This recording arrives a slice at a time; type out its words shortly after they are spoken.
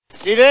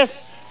See this?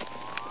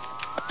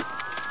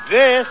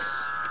 This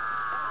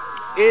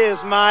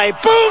is my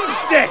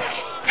boomstick!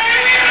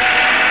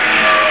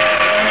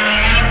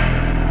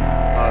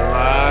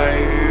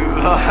 Alive!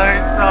 It's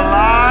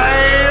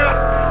alive!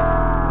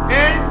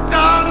 It's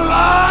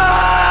alive!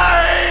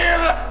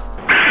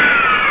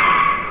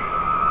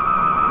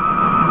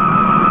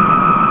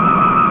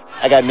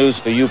 I got news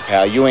for you,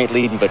 pal. You ain't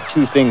leading but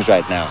two things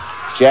right now.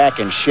 Jack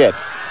and shit.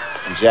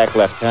 And Jack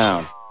left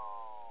town.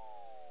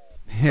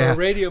 Yeah. A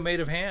radio made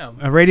of ham.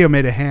 A radio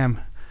made of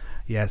ham.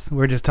 Yes,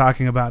 we're just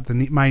talking about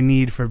my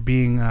need for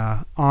being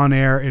on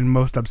air in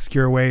most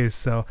obscure ways.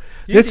 So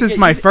this is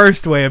my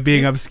first way of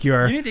being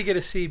obscure. You need to get a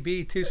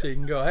CB too, so you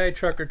can go, hey,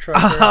 trucker.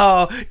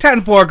 Oh,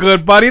 10-4,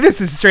 good buddy. This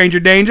is Stranger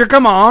Danger.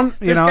 Come on,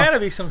 There's got to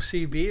be some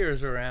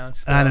CBers around.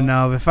 Still. I don't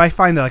know. If I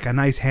find like a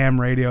nice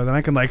ham radio, then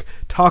I can like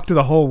talk to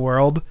the whole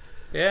world.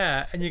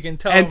 Yeah, and you can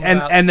tell them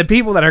about... And the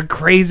people that are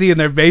crazy in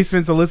their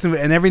basements will listen to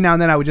it, and every now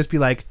and then I would just be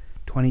like,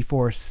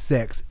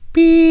 24/6.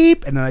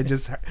 Beep, and then I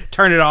just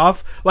turn it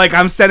off. Like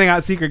I'm sending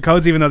out secret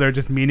codes, even though they're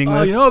just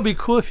meaningless. Oh, you know, it'd be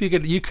cool if you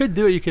could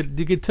do it. You could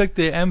take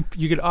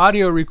you could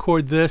audio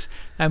record this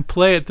and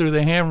play it through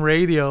the ham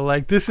radio.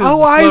 Like this is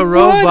Slow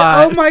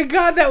Robot. Oh my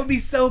God, that would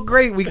be so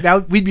great.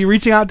 We'd be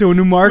reaching out to a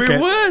new market.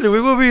 We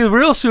would be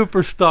real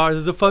superstars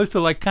as opposed to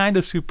like kind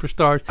of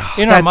superstars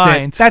in our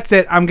minds. That's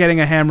it. I'm getting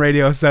a ham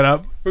radio set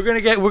up. We're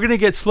gonna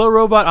get Slow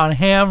Robot on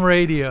ham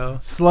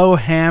radio. Slow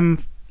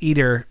ham.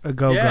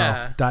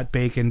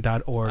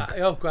 eateragogo.bacon.org.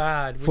 Oh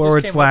God!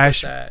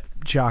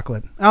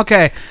 /chocolate.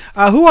 Okay,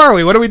 who are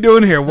we? What are we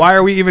doing here? Why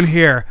are we even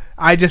here?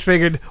 I just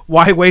figured,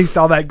 why waste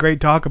all that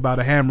great talk about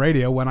a ham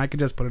radio when I could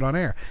just put it on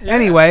air? Yeah.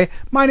 Anyway,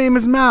 my name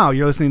is Mao.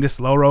 You're listening to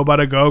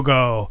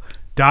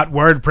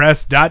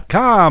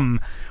slowrobotagogo.wordpress.com.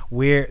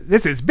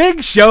 This is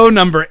big show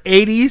number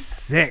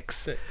 86.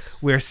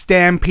 We're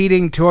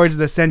stampeding towards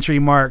the century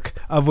mark,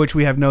 of which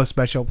we have no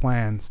special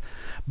plans.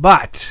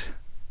 But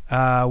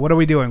what are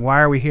we doing?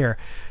 Why are we here?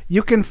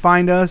 You can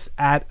find us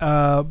at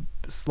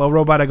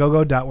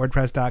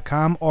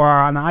slowrobotagogo.wordpress.com or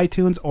on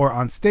iTunes or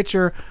on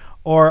Stitcher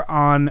or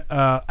on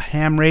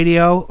ham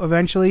radio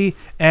eventually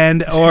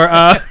and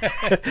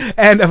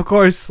of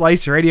course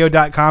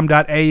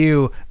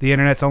sliceradio.com.au, the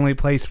internet's only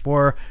place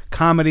for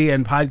comedy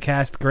and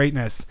podcast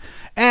greatness.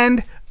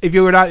 And if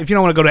you don't want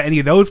to go to any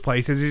of those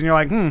places and you're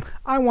like,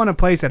 I want a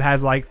place that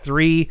has like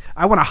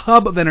I want a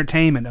hub of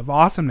entertainment, of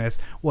awesomeness,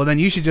 well then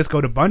you should just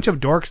go to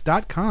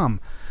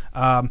bunchofdorks.com.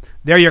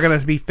 There you're going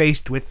to be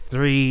faced with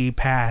 3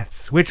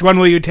 paths. Which one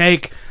will you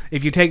take?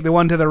 If you take the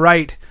one to the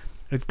right,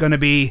 it's going to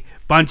be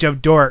Bunch of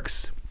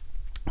Dorks,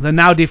 the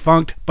now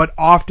defunct but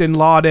often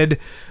lauded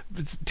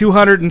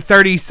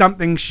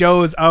 230-something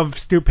shows of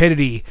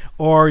stupidity.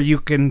 Or you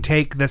can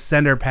take the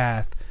center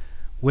path,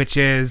 which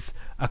is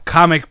a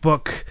comic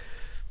book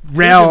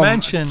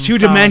realm,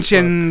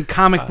 two-dimension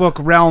comic book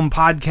realm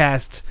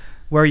podcast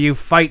where you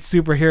fight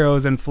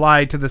superheroes and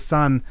fly to the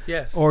sun.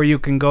 Yes. Or you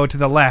can go to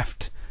the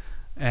left.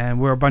 And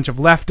we're a bunch of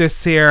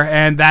leftists here,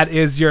 and that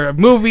is your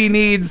movie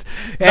needs.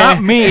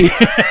 Not me.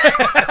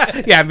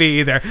 Yeah,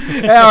 me either.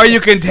 Or you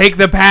can take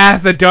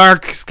the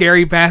dark,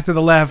 scary path to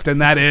the left,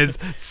 and that is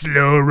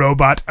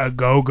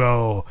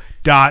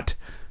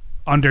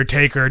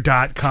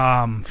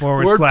slowrobotagogo.undertaker.com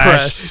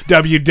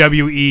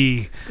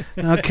 /WWE.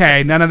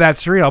 Okay, none of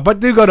that's real,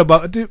 but do go to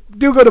Bunch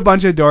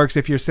of Dorks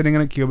if you're sitting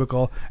in a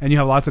cubicle and you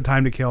have lots of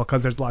time to kill,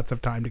 because there's lots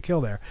of time to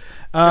kill there.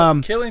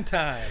 Killing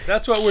time.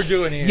 That's what we're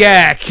doing here.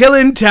 Yeah,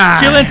 killing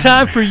time. Killing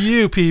time for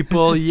you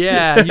people.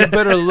 Yeah, you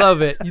better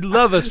love it. You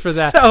love us for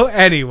that. So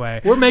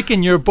anyway, we're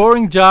making your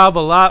boring job a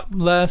lot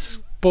less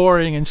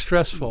boring and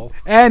stressful.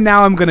 And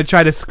now I'm going to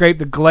try to scrape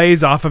the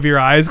glaze off of your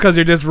eyes because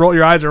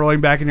your eyes are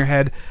rolling back in your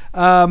head.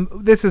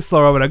 This is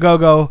Slow Robot A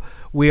Go-Go.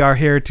 We are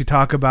here to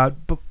talk about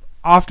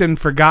often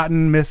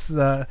forgotten,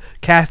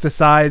 cast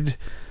aside,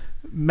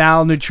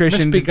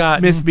 malnutrition,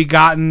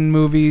 misbegotten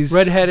movies,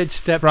 redheaded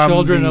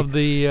stepchildren of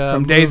the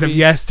from days movies. Of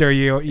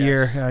yesteryear,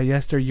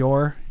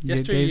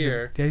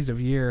 Days of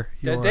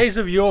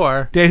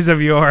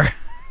yore.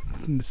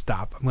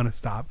 Stop. I'm going to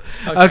stop.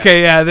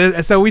 Okay,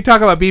 yeah. So we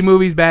talk about B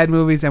movies, bad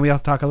movies, and we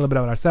also talk a little bit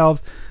about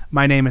ourselves.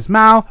 My name is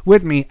Mao.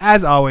 With me,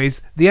 as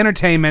always, the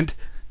entertainment,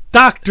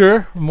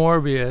 Dr.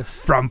 Morbius.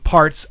 From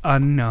Parts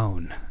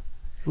Unknown.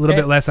 A little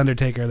bit less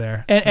Undertaker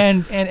there.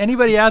 And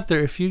anybody out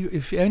there,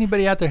 if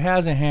anybody out there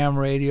has a ham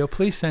radio,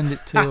 please send it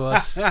to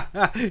us.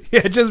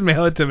 Yeah, just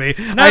mail it to me.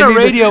 Not a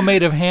radio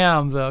made of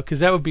ham though,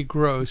 because that would be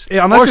gross.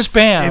 Yeah, or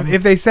spam.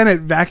 If they send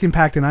it vacuum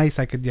packed in ice,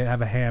 I could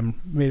have a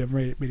ham made of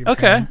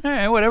okay, ham. All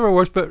right, whatever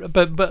works. But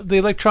the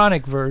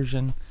electronic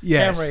version,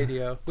 yes. Ham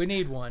radio, we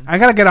need one. I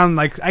gotta get on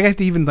I got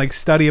to even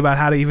study about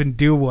how to even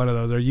do one of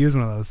those or use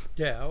one of those.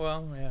 Yeah,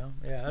 well,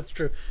 yeah, that's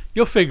true.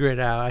 You'll figure it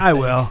out. I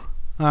will.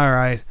 All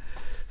right.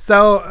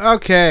 So,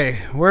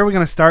 okay, where are we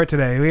going to start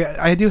today?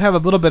 I do have a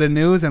little bit of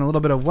news and a little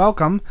bit of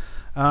welcome.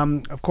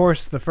 Of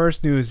course, the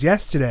first news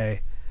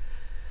yesterday,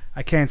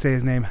 I can't say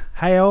his name.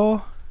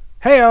 Hayao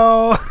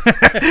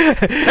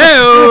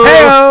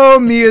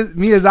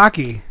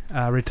Miyazaki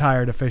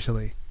retired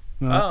officially.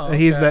 Okay.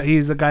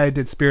 He's the guy who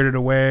did Spirited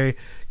Away,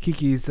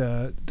 Kiki's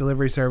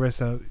delivery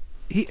service.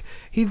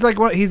 He's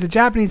a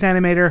Japanese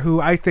animator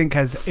who I think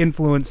has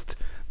influenced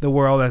the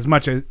world as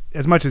much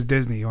as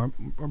Disney or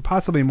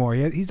possibly more.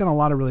 He's done a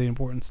lot of really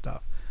important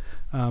stuff.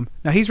 Now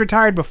he's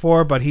retired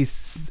before, but he's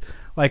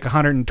like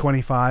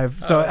 125,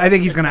 so I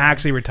think he's going to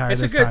actually retire.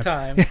 It's this a good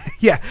time.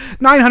 Yeah,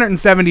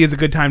 970 is a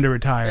good time to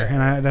retire,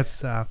 and that's.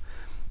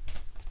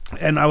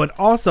 And I would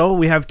also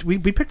we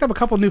picked up a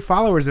couple new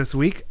followers this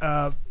week.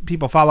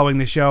 People following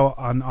the show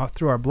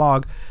through our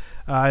blog.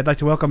 I'd like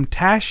to welcome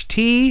Tash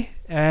T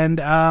and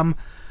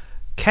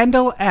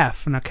Kendall F.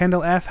 Now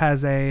Kendall F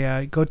has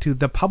go to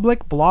The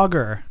Public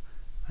Blogger.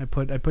 I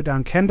put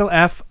down Kendall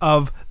F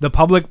of The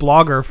Public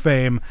Blogger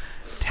fame.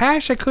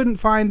 Tash, I couldn't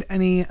find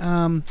any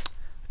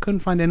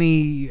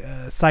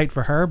site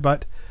for her,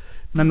 but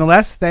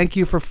nonetheless, thank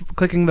you for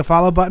clicking the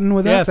follow button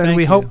with us,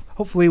 and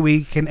hopefully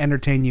we can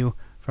entertain you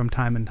from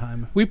time and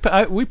time. We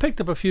picked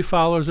up a few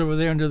followers over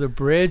there under the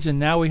bridge, and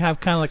now we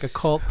have kind of like a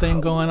cult thing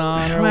going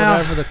on or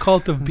whatever, the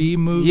cult of B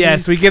movies.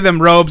 Yes, we give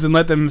them robes and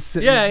let them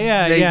sit. Yeah,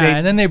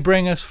 and then they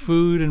bring us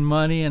food and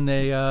money, and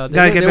they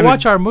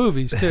watch our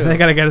movies too. They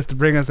gotta get us to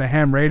bring us a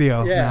ham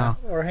radio now.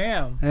 Or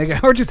ham.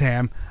 Or just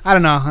ham. I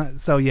don't know.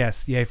 So yes,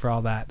 yay for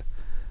all that.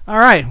 All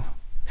right.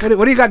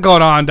 What do you got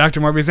going on,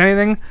 Dr. Morbius?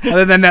 Anything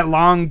other than that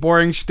long,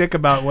 boring shtick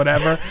about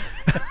whatever?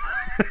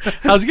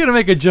 I was going to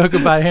make a joke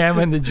about ham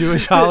and the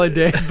Jewish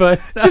holidays, but...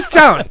 Just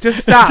don't.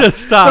 Just stop. Just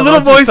stop. The little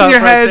voice in your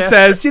head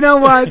says, you know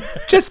what?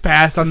 Just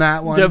pass on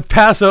that one. Just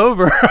pass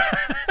over.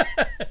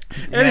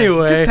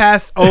 Anyway. Just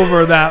pass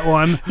over that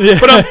one.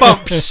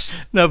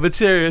 No, but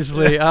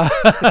seriously.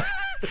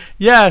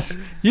 Yes,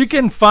 you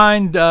can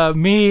find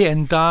me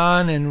and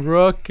Don and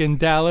Rook and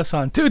Dallas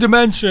on Two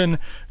Dimension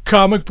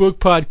Comic Book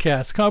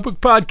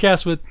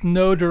Podcast with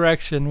no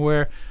direction,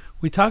 where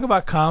we talk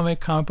about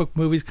comic book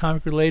movies,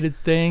 comic-related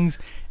things,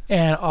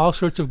 and all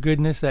sorts of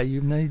goodness that you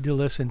need to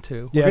listen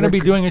to. We're going to be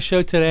doing a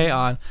show today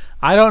on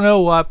I don't know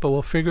what, but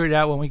we'll figure it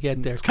out when we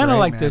get there. It's kind of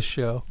like this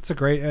show. It's a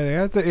great,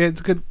 it's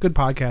a good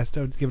podcast.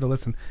 I would give it a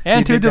listen.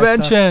 And Two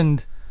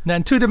Dimension.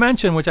 And Two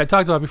Dimension, which I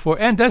talked about before,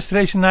 and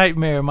Destination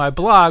Nightmare, my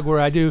blog where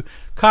I do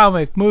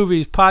comic,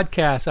 movies,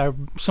 podcasts,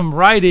 some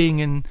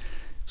writing and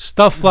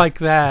stuff like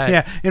that.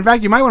 Yeah. In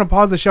fact, you might want to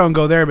pause the show and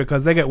go there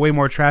because they get way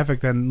more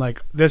traffic than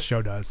like this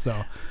show does.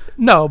 So.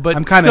 No, but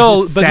I'm kind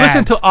still, of but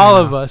listen to all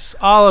of us.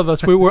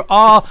 We were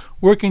all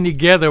working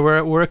together.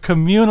 We're a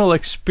communal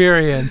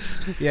experience.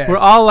 Yes. We're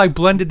all like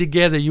blended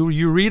together.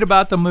 You read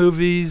about the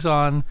movies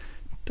on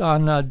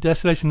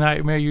Destination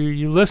Nightmare.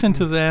 You listen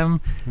to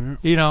them,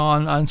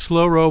 on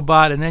Slow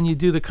Robot, and then you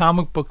do the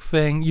comic book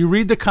thing. You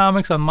read the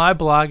comics on my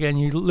blog,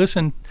 and you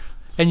listen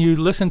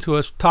to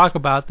us talk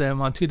about them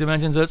on Two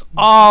Dimensions. So it's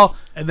all.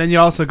 And then you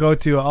also go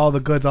to All the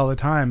Goods All the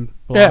Time.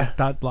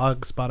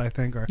 Blogspot, I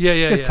think, or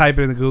just type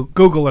it in the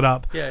Google it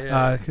up.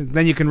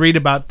 Then you can read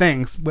about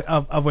things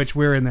of which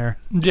we're in there.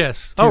 Yes.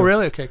 Too. Oh,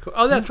 really? Okay. Cool.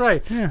 Oh, that's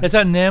right. Yeah. It's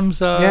at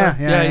NIMS.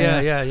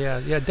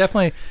 Yeah.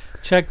 Definitely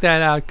check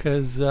that out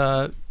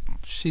because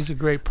she's a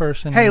great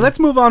person. Hey, let's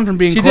move on from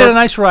being. She did a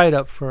nice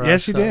write-up for us.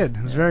 Yes, she did.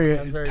 It was very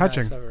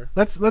touching. Nice of her.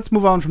 Let's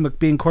move on from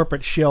being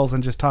corporate shills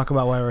and just talk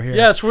about why we're here.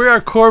 Yes, we are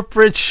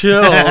corporate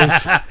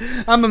shills.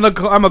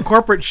 I'm a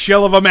corporate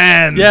shill of a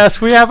man. Yes,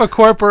 we have a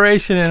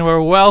corporation and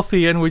we're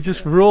wealthy and we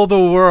just rule the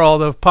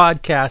world of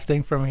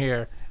podcasting from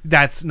here.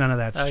 None of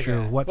that's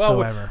true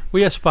whatsoever. Well,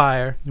 we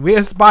aspire. We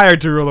aspire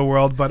to rule the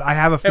world, but I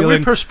have a feeling. And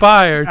we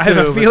perspire, too. I have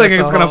a feeling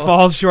it's going to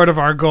fall short of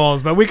our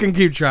goals, but we can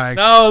keep trying.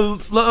 No,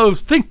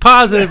 think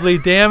positively,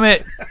 damn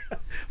it.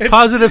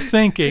 Positive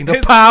thinking.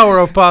 The power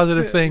of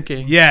positive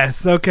thinking. Yes,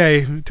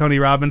 okay, Tony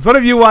Robbins. What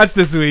have you watched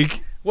this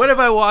week? What have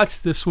I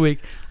watched this week?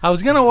 I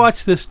was going to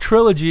watch this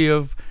trilogy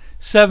of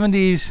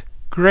 70s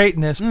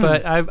greatness,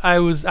 but I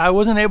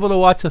wasn't able to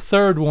watch a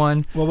third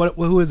one. Well,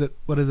 who is it?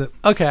 What is it?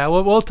 Okay,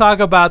 we'll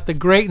talk about the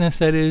greatness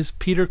that is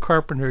Peter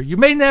Carpenter. You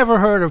may never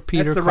heard of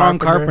Peter Carpenter. That's the wrong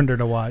Carpenter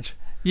to watch.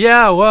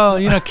 Yeah, well,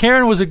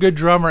 Karen was a good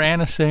drummer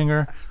and a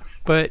singer,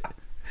 but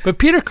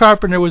Peter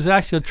Carpenter was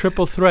actually a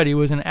triple threat. He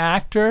was an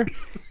actor,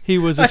 he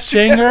was a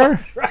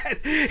singer.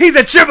 He's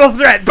a triple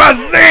threat.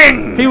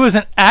 Buzzing! He was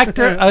an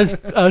actor,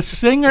 a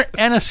singer,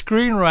 and a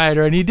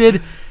screenwriter, and he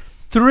did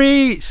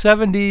 3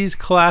 70s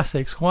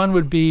classics. One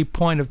would be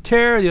Point of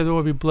Terror, the other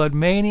would be Blood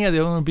Mania, the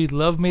other one would be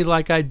Love Me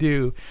Like I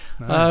Do.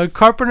 Nice.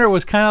 Carpenter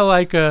was kind of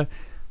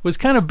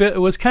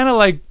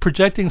like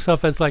projecting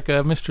himself as like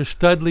a Mr.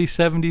 Studley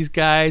 70s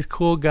guy,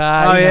 cool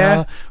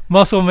guy,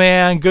 muscle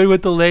man, good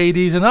with the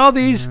ladies, and all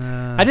these.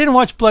 I didn't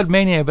watch Blood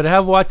Mania, but I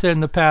have watched it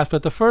in the past.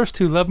 But the first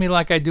two, Love Me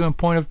Like I Do and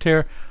Point of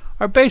Terror,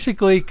 are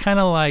basically kind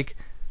of like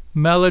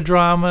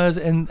melodramas,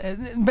 and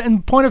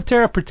Point of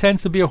Terror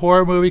pretends to be a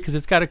horror movie because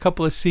it's got a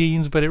couple of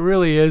scenes, but it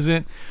really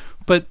isn't.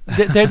 But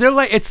they're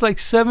like, it's like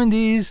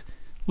 70s,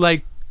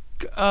 like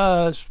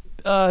kind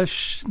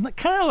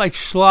of like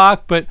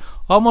schlock, but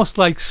almost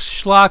like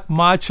schlock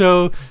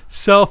macho,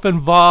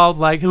 self-involved.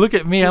 Like, look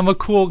at me, I'm a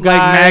cool guy.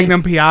 Like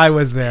Magnum PI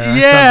was there.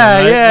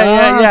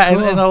 Yeah.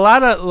 And a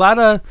lot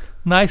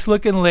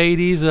nice-looking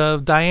ladies.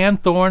 Diane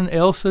Thorne,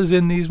 Ilsa's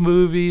in these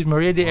movies.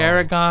 Maria de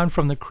Aragon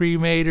from the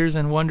Cremators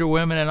and Wonder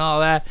Woman and all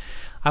that.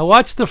 I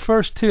watched the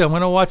first two. I'm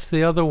going to watch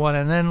the other one,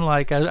 and then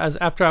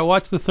after I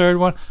watch the third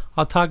one,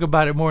 I'll talk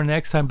about it more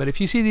next time. But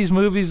if you see these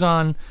movies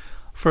on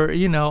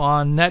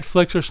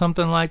Netflix or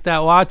something like that,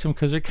 watch them,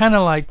 because they're kind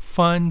of like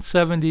fun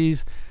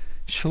 70s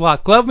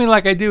schlock. Love Me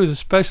Like I Do is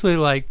especially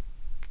like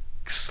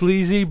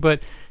sleazy, but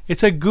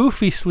it's a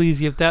goofy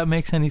sleazy, if that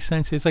makes any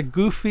sense. It's a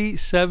goofy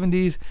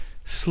 70s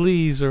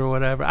sleaze or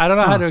whatever. I don't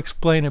know how to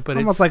explain it, but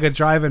almost like a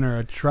drive-in or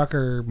a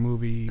trucker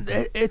movie.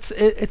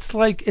 It's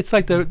like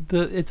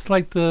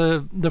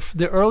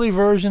the early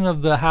version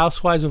of the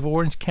Housewives of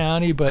Orange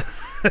County, but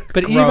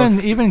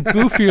even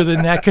goofier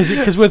than that,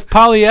 because with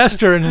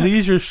polyester and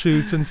leisure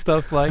suits and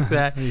stuff like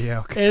that.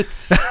 It's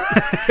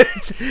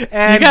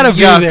you gotta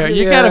be there.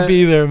 You gotta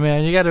be there,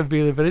 man. You gotta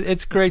be there. But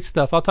it's great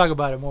stuff. I'll talk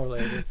about it more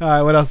later. All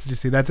right. What else did you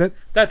see? That's it.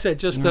 That's it.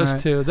 Just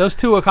those two. Those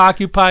two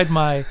occupied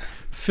my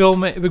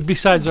film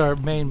besides our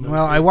main movie.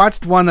 Well, I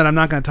watched one that I'm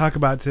not going to talk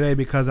about today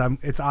because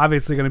it's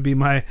obviously going to be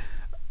my.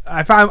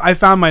 I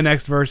found my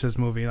next Versus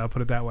movie. I'll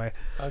put it that way.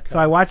 Okay. So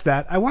I watched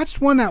that. I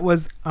watched one that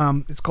was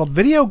it's called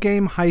Video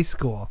Game High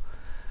School.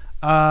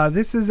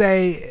 This is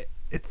I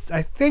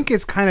think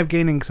it's kind of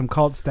gaining some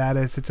cult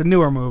status. It's a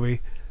newer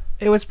movie.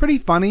 It was pretty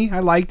funny. I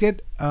liked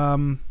it.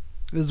 It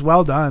was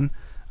well done.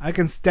 I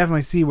can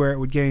definitely see where it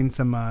would gain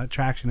some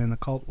traction in the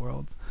cult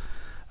world.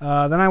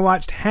 Then I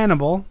watched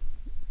Hannibal.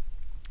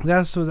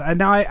 I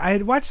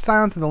had watched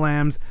Silence of the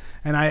Lambs,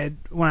 and I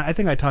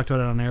think I talked about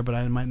it on air, but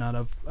I might not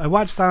have. I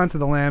watched Silence of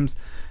the Lambs,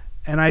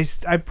 and I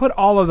put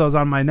all of those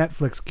on my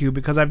Netflix queue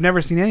because I've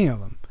never seen any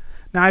of them.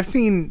 Now I've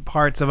seen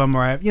parts of them,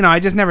 or I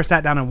just never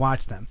sat down and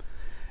watched them.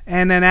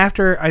 And then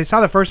after I saw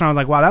the first one, I was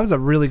like, wow, that was a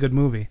really good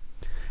movie.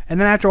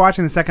 And then after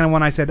watching the second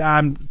one, I said,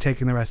 I'm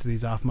taking the rest of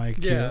these off my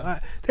queue.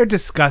 Yeah. They're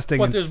disgusting.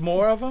 What? There's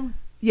more of them?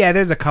 Yeah,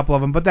 there's a couple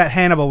of them, but that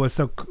Hannibal was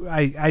so.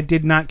 I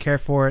did not care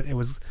for it. It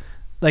was.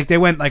 Like, they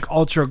went, like,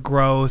 ultra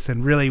gross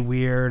and really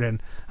weird,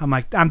 and I'm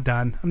like, I'm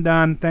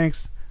done,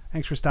 thanks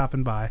for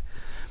stopping by.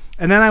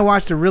 And then I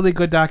watched a really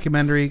good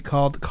documentary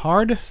called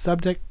Card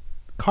Subject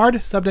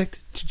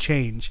to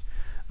Change,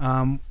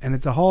 and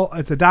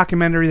it's a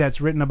documentary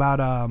that's written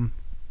about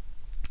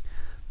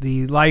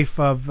the life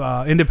of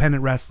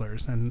independent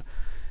wrestlers, and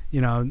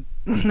and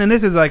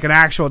this is like an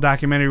actual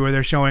documentary where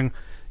they're showing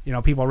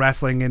people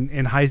wrestling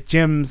in high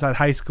gyms at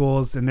high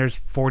schools, and there's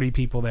 40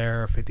 people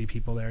there or 50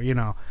 people there,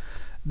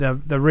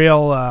 The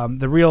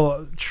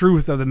real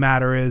truth of the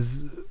matter is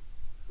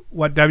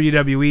what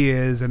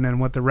WWE is, and then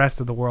what the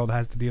rest of the world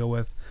has to deal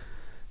with.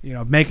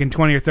 Making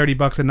 $20 or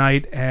 $30 a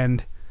night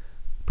and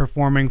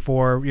performing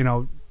for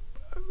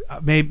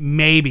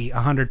maybe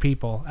 100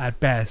 people at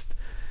best.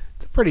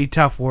 It's a pretty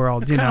tough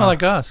world. It's kind of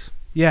like us.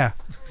 Yeah,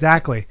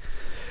 exactly.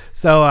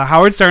 So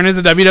Howard Stern is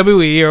the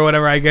WWE or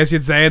whatever I guess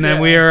you'd say, and then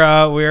we're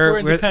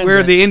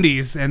the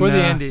Indies. And we're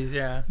the Indies,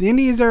 yeah. The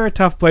Indies are a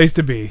tough place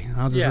to be.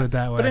 I'll just put it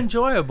that way. But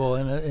enjoyable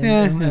in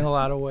a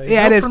lot of ways.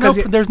 Yeah, it is.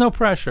 There's no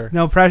pressure.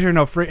 No pressure,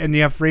 and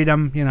you have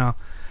freedom.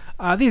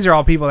 These are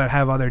all people that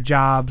have other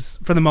jobs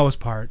for the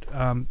most part.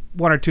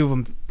 One or two of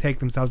them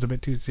take themselves a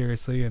bit too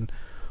seriously, and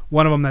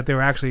one of them that they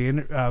were actually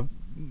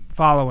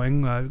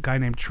following, a guy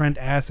named Trent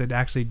Acid,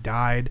 actually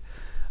died.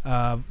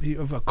 He,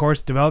 of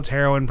course, developed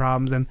heroin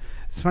problems, and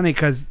it's funny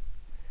because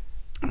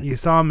you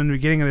saw him in the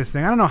beginning of this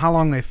thing. I don't know how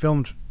long they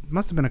filmed. It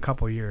must have been a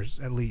couple of years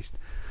at least.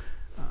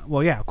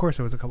 Well, yeah, of course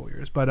it was a couple of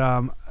years. But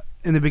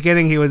in the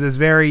beginning, he was this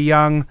very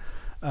young,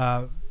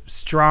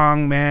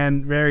 strong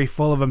man, very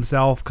full of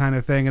himself kind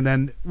of thing. And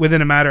then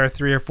within a matter of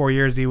 3 or 4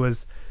 years, he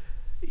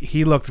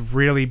looked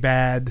really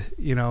bad.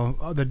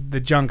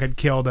 The junk had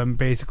killed him.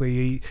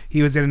 Basically,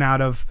 he was in and out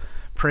of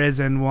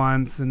prison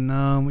once, and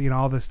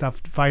all this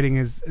stuff, fighting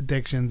his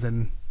addictions,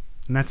 and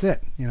that's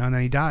it. And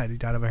then he died. He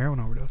died of a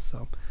heroin overdose.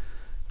 So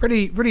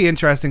pretty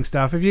interesting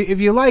stuff. If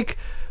you like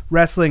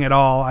wrestling at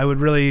all, I would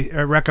really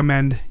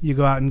recommend you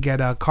go out and get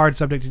a Card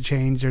Subject to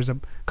Change. There's a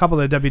couple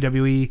of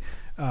WWE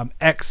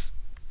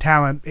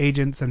ex-talent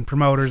agents and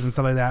promoters and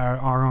stuff like that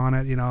are on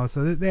it.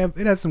 So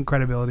it has some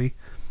credibility.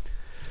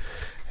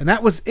 And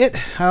that was it.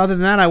 Other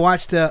than that, I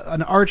watched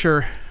an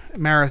Archer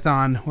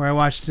marathon where I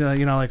watched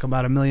like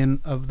about 1 million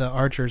of the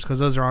Archers, because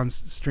those are on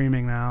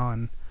streaming now,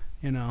 and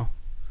to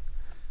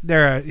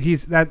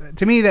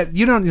me that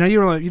you don't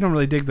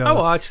really dig those. I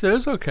watched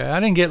those. Okay,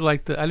 I didn't get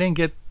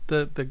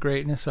the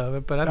greatness of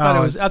it, but I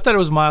thought it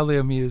was mildly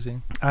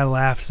amusing. I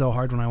laughed so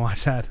hard when I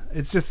watched that.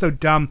 It's just so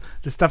dumb,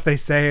 the stuff they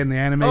say in the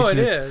animation. Oh, it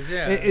is.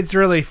 Yeah. It's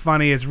really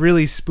funny. It's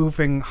really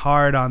spoofing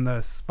hard on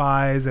the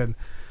spies, and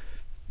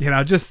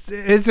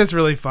it's just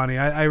really funny.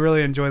 I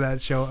really enjoy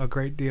that show a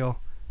great deal.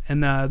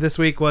 And this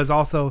week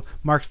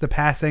marks the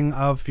passing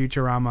of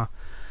Futurama,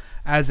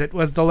 as it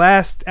was the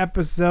last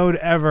episode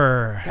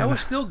ever. That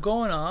was still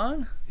going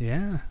on?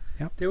 Yeah.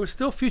 Yep. There was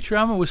still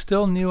Futurama with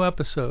still new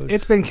episodes.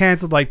 It's been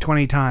canceled like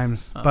 20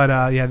 times,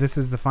 but this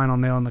is the final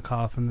nail in the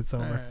coffin. It's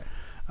over.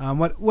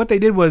 Right. What they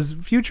did was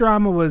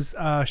Futurama was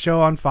a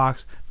show on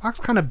Fox. Fox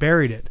kind of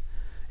buried it.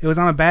 it was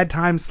on a bad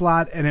time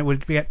slot, and it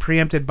would get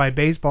preempted by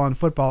baseball and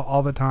football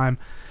all the time.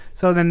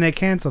 So then they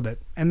canceled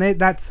it, and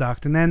that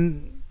sucked. And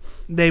then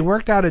they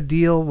worked out a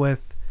deal with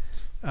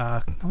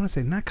I want to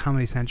say not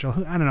Comedy Central,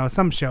 I don't know,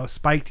 some show,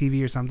 Spike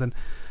TV or something,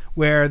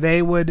 where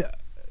they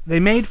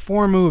made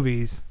 4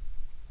 movies,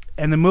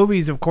 and the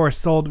movies of course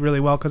sold really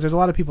well because there's a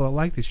lot of people that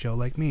like this show,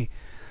 like me.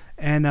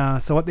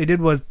 And so what they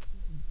did was,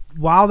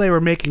 while they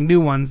were making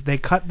new ones, they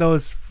cut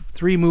those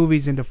 3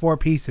 movies into 4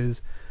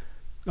 pieces,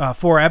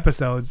 4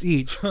 episodes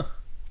each,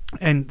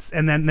 and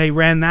then they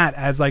ran that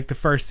as like the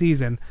first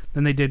season.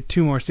 Then they did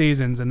 2 more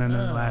seasons, and then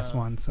the last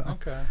one. So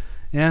okay.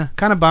 Yeah,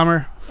 kind of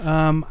bummer.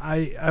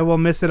 I will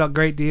miss it a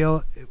great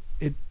deal.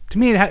 To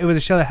me, it was a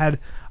show that had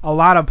a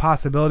lot of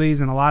possibilities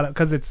and a lot of,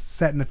 because it's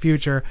set in the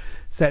future,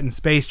 set in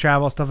space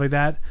travel, stuff like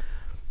that.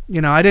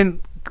 You know, I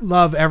didn't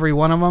love every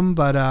one of them,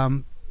 but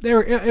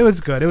it was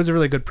good. It was a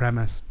really good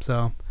premise.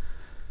 So,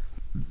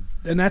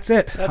 and that's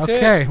it.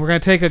 Okay, we're gonna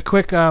take a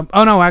quick. Oh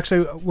no,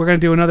 actually, we're gonna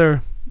do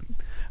another.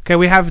 Okay,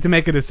 we have to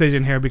make a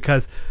decision here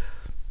because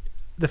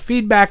the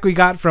feedback we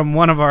got from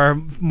one of our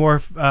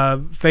more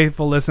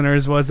faithful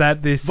listeners was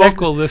that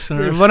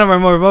one of our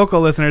more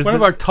vocal listeners, one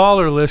of our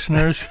taller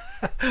listeners,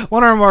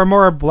 one of our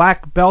more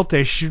black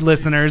beltish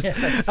listeners,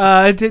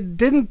 yes.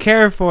 Didn't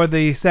care for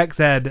the sex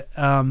ed,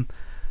 and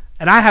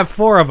I have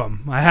 4 of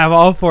them. I have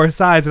all 4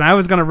 sides, and I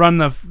was going to run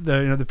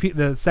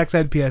the sex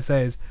ed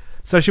PSAs.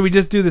 So should we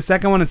just do the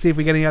second one and see if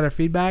we get any other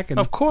feedback?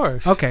 Of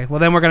course. Okay.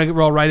 Well, then we're going to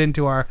roll right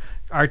into our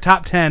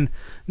top 10.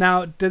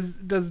 Now, does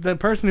the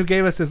person who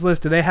gave us this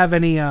list, do they have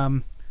any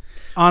on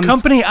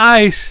Company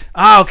Ice?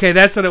 Oh, okay,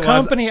 that's what it was.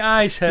 Company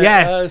Ice has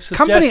yes.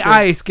 Company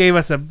Ice gave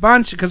us a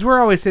bunch because we're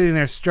always sitting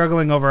there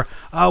struggling over,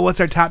 what's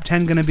our top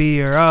 10 going to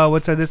be, or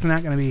what's our this and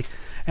that going to be,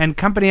 and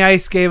Company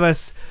Ice gave us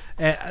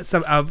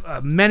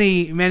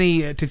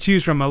many to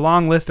choose from, a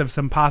long list of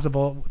some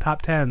possible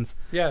top 10s.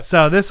 Yes.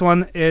 So this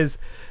one is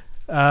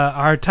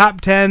our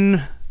top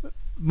 10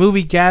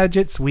 movie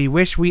gadgets we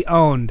wish we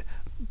owned.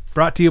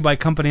 Brought to you by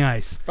Company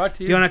Ice. Brought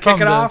to you. Do you want to kick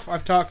it off?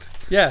 I've talked.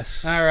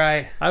 Yes. All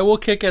right. I will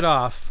kick it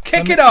off.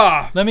 Kick it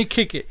off. Let me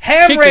kick it.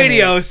 Ham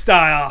radio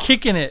style.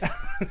 Kicking it.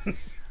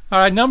 All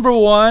right. Number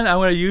 1. I'm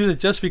going to use it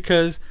just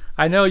because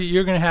I know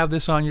you're going to have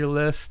this on your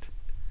list.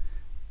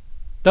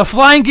 The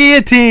Flying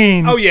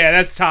Guillotine. Oh yeah,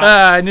 that's top.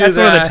 I knew that's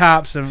that. One of the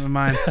tops of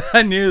mine.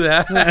 I knew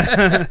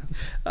that.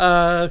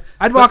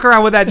 I'd walk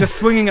around with that, just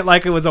swinging it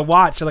like it was a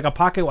watch, like a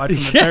pocket watch from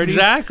the 30s.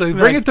 Exactly.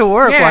 Bring it to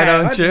work, why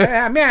don't you?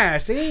 Yeah,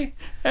 see?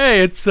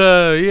 Hey, it's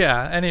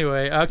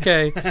Anyway,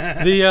 okay.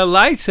 The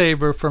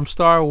lightsaber from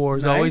Star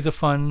Wars, nice. always a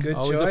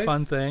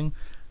fun thing.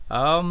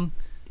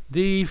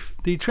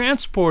 The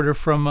transporter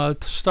from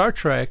Star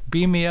Trek,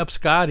 Beam Me Up,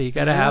 Scotty.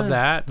 Got to have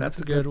that. That's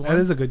a good one.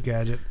 That is a good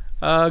gadget.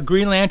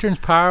 Green Lantern's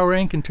power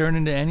ring can turn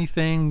into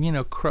anything,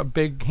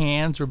 big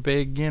hands or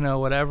big,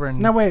 whatever.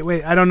 And no,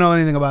 wait, I don't know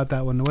anything about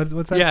that one.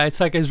 What's that? Yeah, it's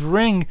like his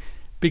ring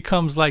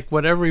becomes like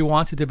whatever he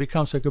wants it to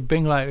become. So it could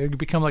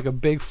become like a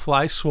big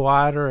fly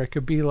swatter. It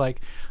could be like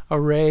a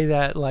ray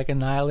that like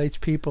annihilates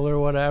people or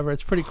whatever.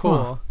 It's pretty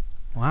cool.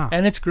 Wow.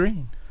 And it's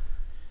green.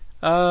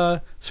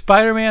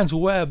 Spider-Man's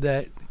web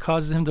that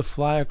causes him to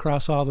fly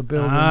across all the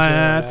buildings.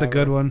 That's a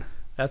good one.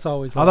 That's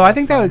always. Although I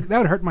think that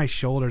would hurt my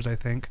shoulders. I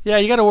think. Yeah,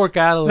 you got to work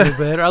out a little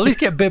bit, or at least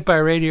get bit by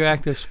a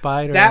radioactive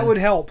spider. That would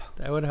help.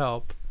 That would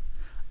help.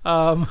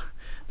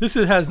 This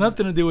has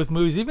nothing to do with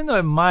movies, even though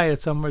it might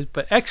at some ways.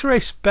 But X-ray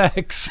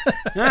specs.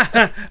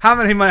 How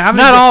many?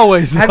 Not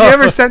always. Have you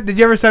ever sent? Did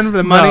you ever send them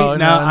the money?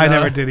 No, I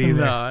never did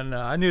either. No,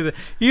 I knew that.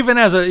 Even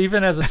as a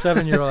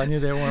 7-year-old, I knew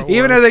they weren't.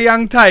 Even as a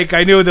young tyke,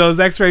 I knew those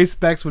X-ray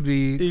specs would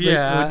be.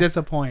 Yeah. Would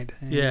disappoint.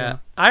 Yeah.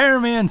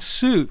 Iron Man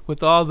suit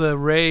with all the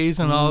rays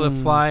and all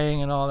the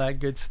flying and all that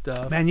good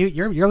stuff. Man,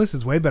 your list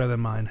is way better than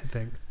mine, I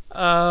think.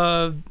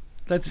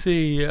 Let's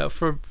see.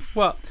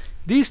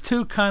 These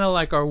two kind of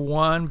like are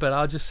one, but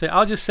I'll just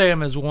say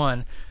them as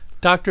one.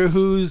 Doctor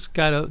Who's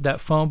got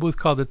that phone booth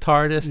called the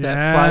TARDIS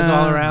that flies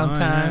all around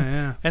time.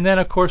 Yeah. And then,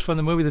 of course, from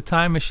the movie The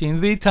Time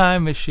Machine,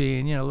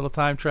 a little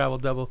time travel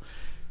double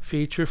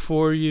feature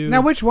for you.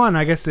 Now, which one?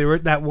 I guess they were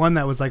that one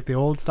that was like the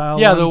old style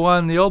Yeah,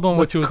 one? the old one,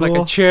 which was like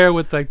a chair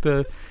with like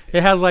it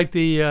had like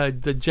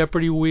the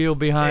Jeopardy wheel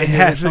behind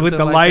it. With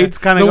the like lights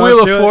kind of the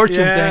Wheel of Fortune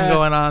thing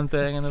going on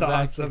in the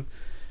back. Awesome.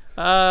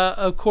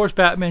 Of course,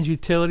 Batman's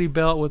utility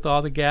belt with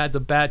all the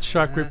bat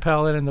shark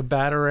repellent and the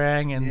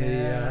batarang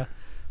and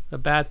the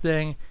bat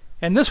thing.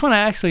 And this one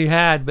I actually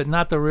had, but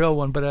not the real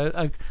one, but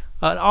an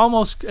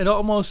almost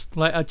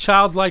like a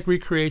childlike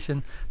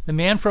recreation. The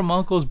Man from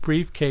U.N.C.L.'s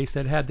briefcase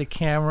that had the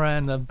camera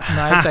and the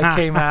knife that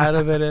came out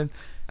of it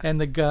and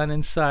the gun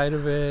inside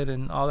of it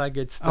and all that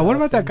good stuff. What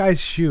about that guy's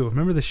shoe?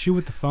 Remember the shoe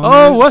with the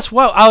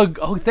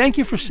phone? Thank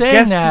you for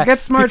saying that.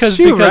 Get Smart's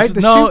shoe, right?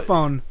 The shoe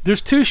phone.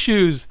 There's 2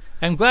 shoes.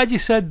 I'm glad you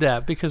said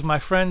that because my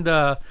friend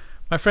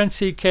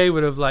CK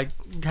would have like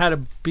had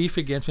a beef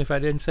against me if I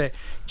didn't say it.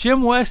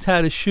 Jim West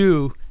had a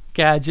shoe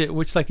gadget,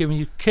 which like when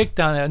you kicked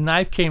on it, a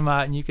knife came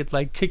out and you could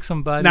like kick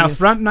somebody. Now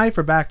front knife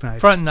or back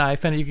knife? Front knife,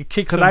 and you could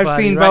kick somebody. Because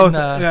I've seen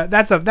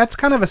right both. That's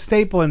kind of a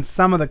staple in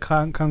some of the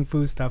kung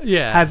fu stuff.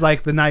 Yeah. Has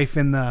like the knife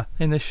in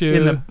the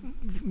shoe.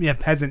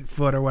 Peasant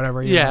foot or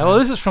whatever. Yeah. Well,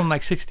 this is from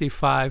like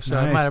 '65, so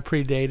it might have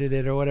predated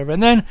it or whatever.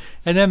 And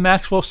then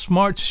Maxwell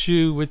Smart's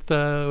shoe with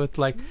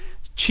like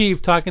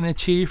Chief talking to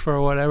Chief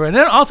or whatever. And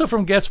then also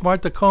from Get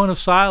Smart, the Cone of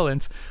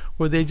Silence,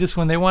 where they just,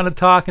 when they want to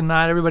talk and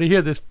not everybody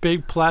hear, this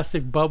big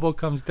plastic bubble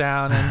comes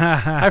down. And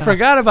I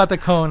forgot about the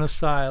Cone of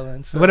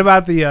Silence. What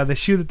about the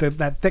shoe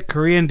that thick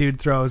Korean dude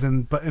throws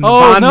in the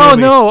Bond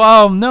movie?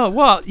 No.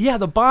 Well, yeah,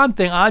 the Bond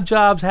thing, Odd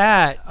Job's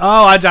hat.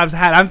 Oh, Odd Job's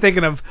hat. I'm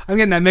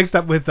getting that mixed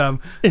up with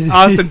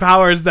Austin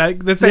Powers.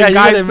 That the same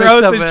guy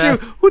throws the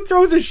shoe. Who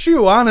throws a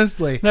shoe?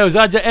 Honestly, no, it was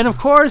Odd Job. And of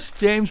course,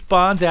 James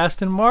Bond's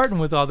Aston Martin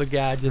with all the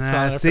gadgets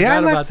on it. I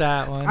forgot about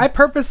that one. I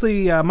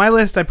purposely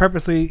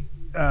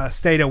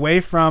stayed away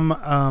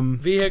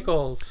from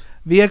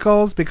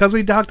vehicles because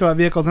we talked about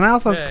vehicles, and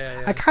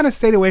I kind of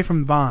stayed away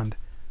from Bond.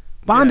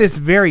 Bond is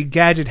very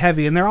gadget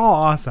heavy, and they're all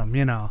awesome,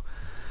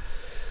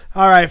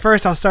 All right,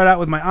 first I'll start out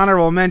with my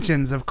honorable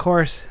mentions. Of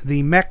course,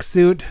 the mech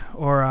suit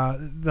or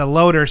the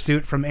loader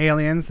suit from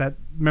Aliens.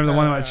 Remember the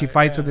one that she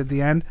fights with at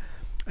the end?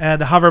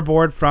 The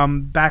hoverboard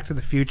from Back to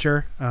the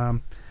Future.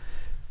 And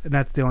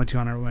that's the only two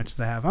honorable mentions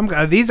I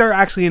have. These are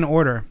actually in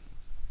order.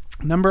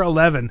 Number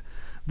 11,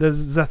 the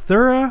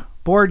Zathura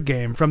board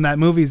game from that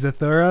movie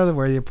Zathura,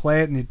 where you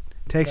play it and it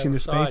takes you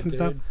into space and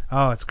stuff.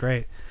 Oh, it's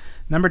great.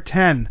 Number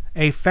 10,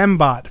 a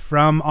Fembot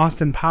from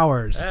Austin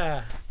Powers.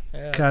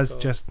 Because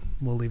cool.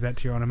 We'll leave that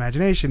to your own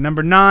imagination.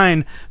 Number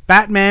 9,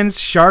 Batman's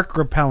shark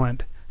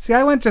repellent. See,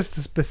 I went just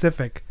to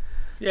specific.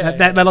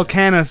 That little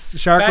can of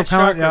shark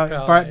repellent.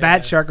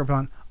 Bat shark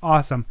repellent.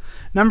 Awesome.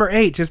 Number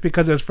 8, just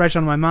because it was fresh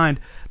on my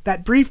mind,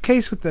 that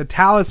briefcase with the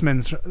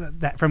talismans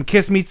that from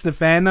Kiss Meets the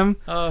Phantom.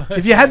 Oh,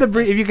 if you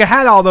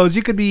had all those,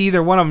 you could be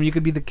either one of them. You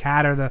could be the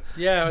cat or the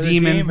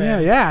demon.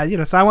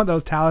 Yeah. So I want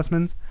those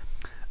talismans.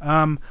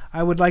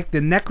 I would like the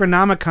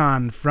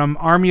Necronomicon from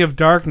Army of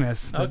Darkness.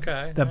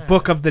 The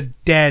Book of the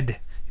Dead.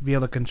 You'd be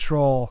able to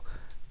control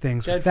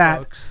things with that.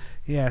 Folks.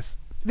 Yes.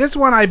 This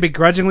one I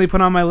begrudgingly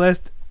put on my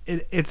list.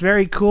 It's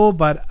very cool,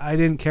 but I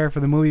didn't care for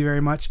the movie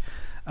very much.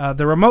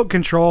 The remote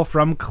control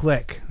from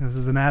Click. This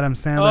is an Adam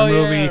Sandler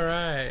movie. Yeah,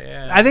 right.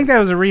 Yeah. I think that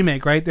was a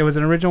remake, right? There was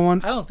an original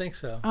one? I don't think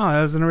so. Oh,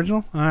 that was an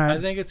original? All right.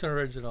 I think it's an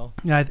original.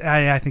 Yeah,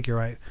 I think you're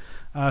right.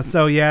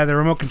 The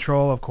remote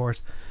control, of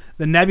course.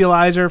 The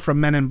nebulizer from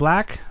Men in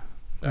Black.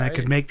 Right. I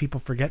could make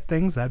people forget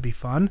things. That'd be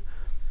fun.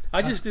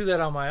 I just do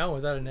that on my own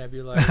without a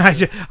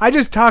nebulizer. I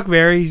just talk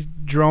very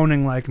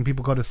droning-like, and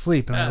people go to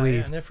sleep, and I leave.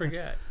 Yeah, and they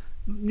forget.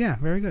 Yeah,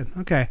 very good.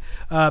 Okay.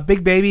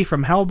 Big Baby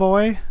from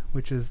Hellboy,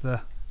 which is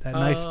that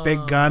nice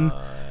big gun.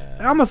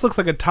 It almost looks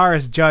like a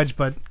Taurus Judge,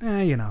 but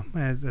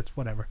that's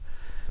whatever.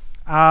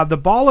 The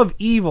Ball of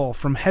Evil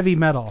from Heavy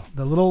Metal,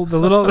 the little the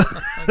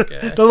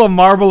little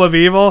marble of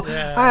evil.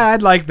 Yeah.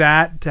 I'd like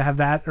that, to have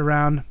that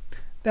around.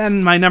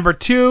 Then my number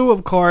 2,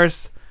 of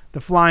course,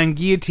 the Flying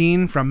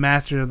Guillotine from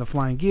Masters of the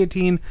Flying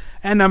Guillotine,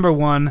 and number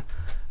 1,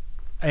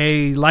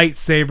 a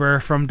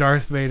lightsaber from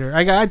Darth Vader.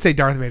 I'd say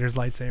Darth Vader's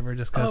lightsaber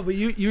just because. Oh, but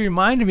you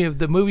reminded me of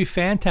the movie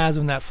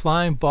Phantasm, that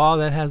flying ball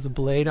that has a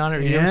blade on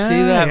it. You ever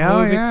see that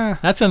movie? Yeah.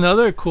 That's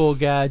another cool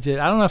gadget.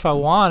 I don't know if I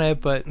want it,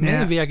 but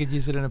maybe I could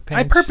use it in a pinch.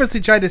 I purposely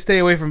tried to stay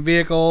away from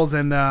vehicles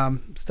and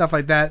stuff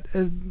like that.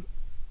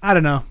 I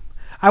don't know.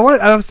 I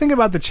was thinking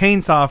about the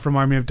chainsaw from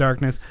Army of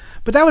Darkness,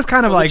 but that was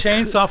kind of like the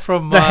chainsaw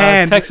from the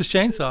hand. Texas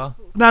Chainsaw.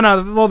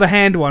 No, the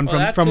hand one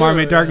from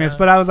Army of Darkness.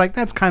 But I was like,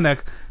 that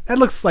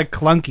looks like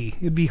clunky.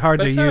 It'd be hard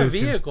to use. It's not a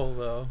vehicle,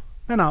 though.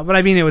 No, but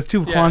I mean, it was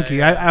too clunky.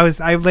 Yeah.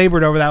 I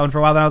labored over that one for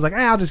a while, then I was like,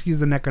 I'll just use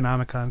the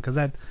Necronomicon, because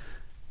that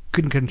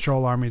couldn't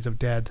control armies of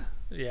dead.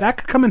 Yeah. That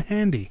could come in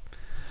handy.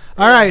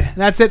 All right,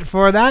 that's it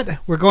for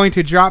that. We're going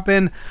to drop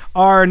in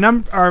our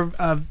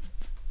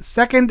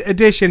second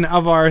edition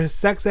of our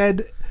Sex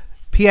Ed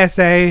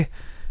PSA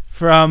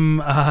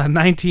from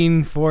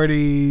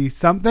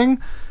 1940-something.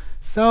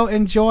 So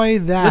enjoy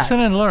that. Listen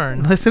and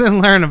learn. Listen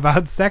and learn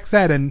about sex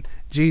ed and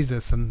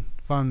Jesus and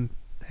fun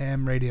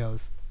ham radios.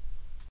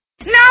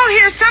 Now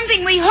here's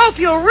something we hope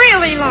you'll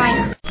really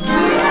like.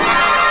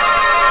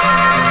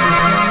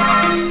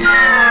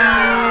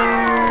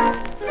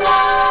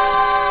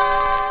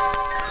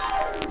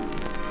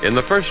 In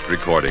the first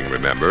recording,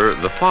 remember,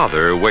 the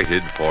father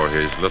waited for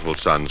his little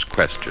son's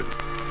question.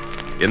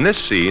 In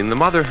this scene, the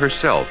mother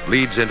herself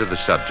leads into the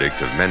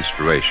subject of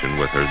menstruation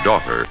with her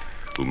daughter,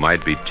 who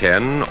might be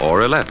 10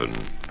 or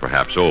 11,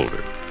 perhaps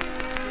older.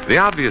 The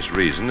obvious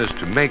reason is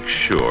to make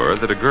sure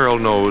that a girl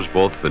knows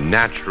both the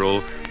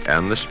natural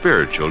and the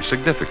spiritual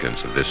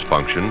significance of this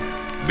function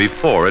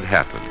before it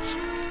happens.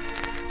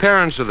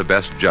 Parents are the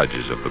best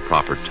judges of the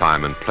proper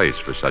time and place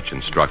for such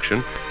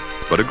instruction,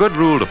 but a good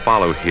rule to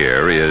follow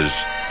here is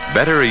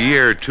better a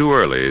year too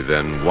early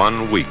than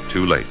 1 week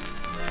too late.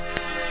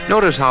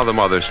 Notice how the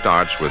mother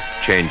starts with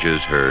changes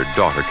her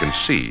daughter can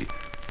see,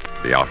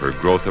 the outer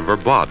growth of her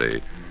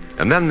body,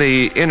 and then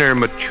the inner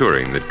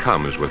maturing that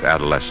comes with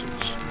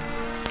adolescence.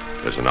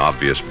 There's an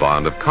obvious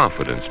bond of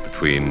confidence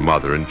between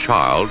mother and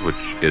child, which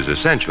is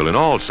essential in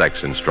all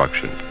sex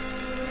instruction.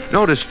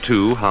 Notice,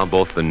 too, how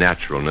both the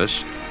naturalness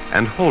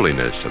and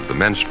holiness of the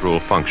menstrual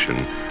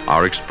function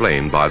are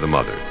explained by the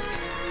mother.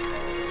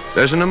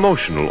 There's an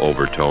emotional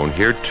overtone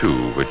here,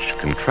 too, which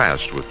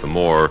contrasts with the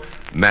more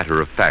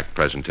matter-of-fact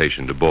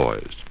presentation to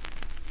boys.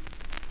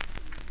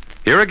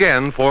 Here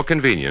again, for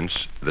convenience,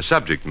 the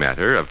subject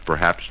matter of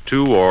perhaps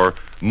 2 or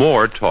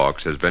more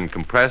talks has been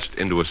compressed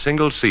into a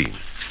single scene.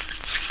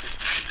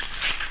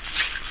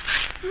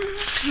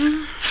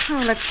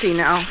 Oh, let's see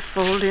now.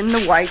 Fold in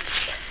the whites.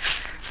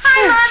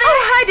 Hi, Mother.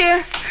 Oh, hi,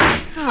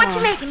 dear. What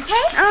you making,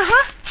 cake?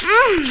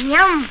 Uh-huh.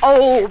 Yum.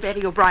 Oh,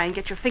 Betty O'Brien,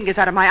 get your fingers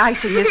out of my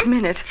icing this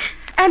minute.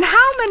 And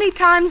how many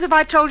times have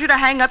I told you to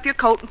hang up your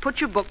coat and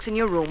put your books in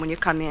your room when you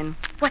come in?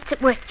 What's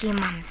it worth to you,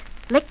 Mums?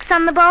 Licks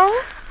on the bowl?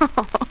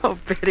 Oh,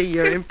 Betty,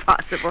 you're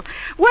impossible.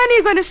 When are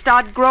you going to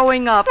start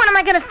growing up? When am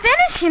I going to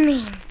finish, you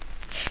mean?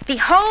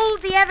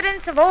 Behold the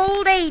evidence of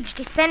old age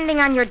descending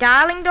on your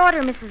darling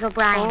daughter, Mrs.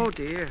 O'Brien. Oh,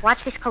 dear.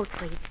 Watch this coat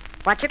sleeve.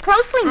 Watch it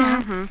closely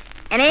now. Mm-hmm.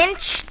 An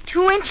inch,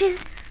 2 inches.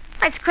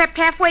 It's crept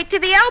halfway to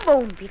the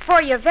elbow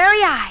before your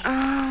very eyes.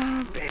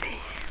 Oh,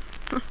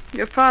 Betty.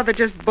 Your father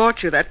just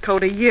bought you that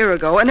coat a year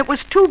ago, and it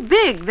was too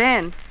big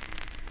then.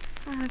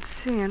 Let's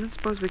see, I don't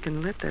suppose we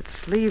can let that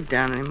sleeve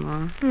down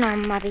anymore. No,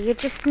 Mother, you're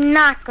just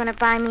not going to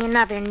buy me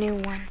another new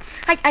one.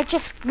 I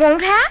just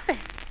won't have it.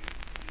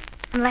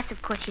 Unless,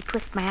 of course, you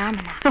twist my arm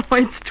enough. Oh,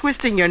 it's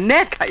twisting your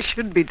neck I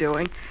should be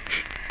doing.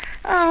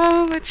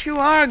 Oh, but you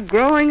are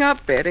growing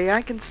up, Betty.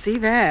 I can see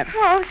that.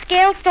 Oh,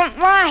 scales don't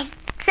lie,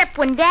 except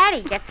when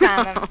Daddy gets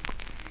on them.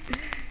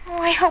 Oh,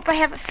 I hope I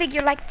have a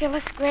figure like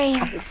Phyllis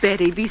Graham's. Oh,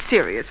 Betty, be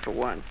serious for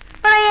once.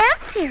 But I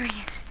am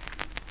serious.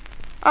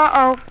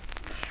 Uh-oh.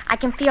 I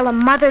can feel a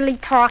motherly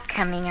talk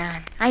coming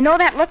on. I know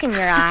that look in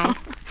your eye.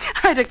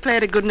 I declare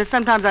to goodness,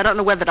 sometimes I don't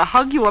know whether to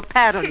hug you or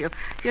paddle you.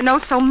 You know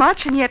so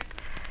much, and yet...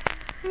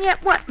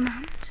 Yet what,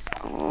 Mums?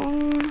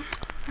 Oh,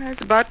 I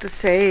was about to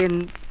say,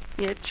 and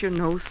yet you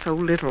know so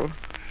little.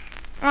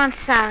 Oh, I'm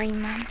sorry,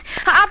 Mums.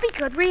 I'll be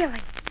good,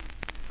 really.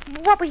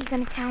 What were you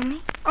going to tell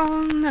me?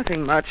 Oh,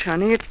 nothing much,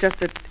 honey. It's just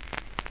that...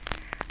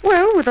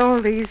 Well, with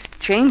all these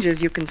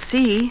changes you can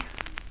see,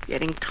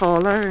 getting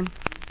taller and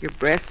your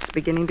breasts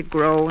beginning to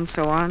grow and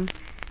so on,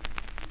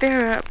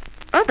 there are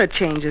other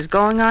changes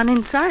going on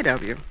inside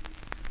of you.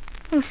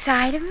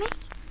 Inside of me?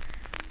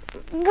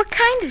 What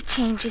kind of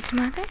changes,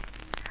 Mother?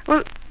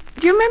 Well,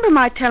 do you remember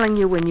my telling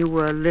you when you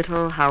were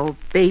little how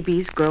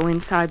babies grow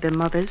inside their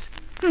mothers?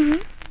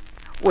 Mm-hmm.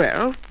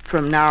 Well,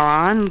 from now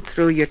on,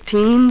 through your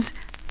teens,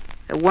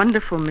 the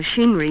wonderful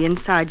machinery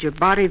inside your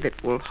body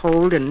that will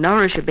hold and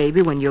nourish a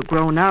baby when you're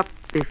grown up,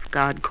 if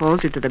God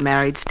calls you to the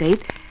married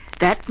state,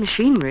 that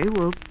machinery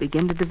will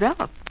begin to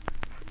develop.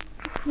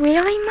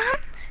 Really, Mums?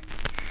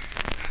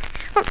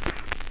 Well,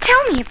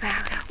 tell me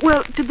about it.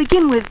 Well, to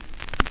begin with,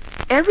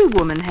 every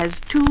woman has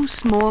 2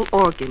 small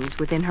organs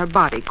within her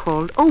body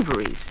called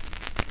ovaries.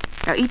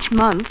 Now, each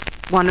month,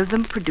 one of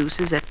them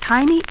produces a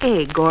tiny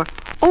egg, or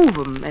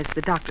ovum, as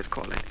the doctors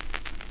call it.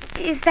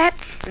 Is that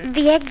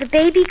the egg the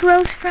baby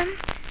grows from?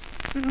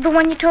 The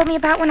one you told me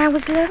about when I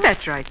was little?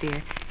 That's right,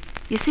 dear.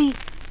 You see,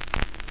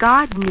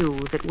 God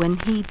knew that when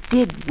he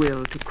did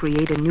will to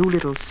create a new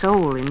little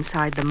soul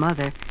inside the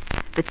mother,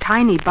 the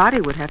tiny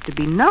body would have to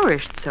be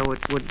nourished so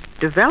it would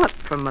develop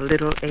from a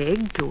little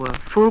egg to a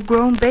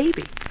full-grown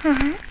baby.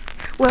 Mm-hmm.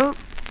 Well,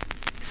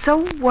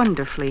 so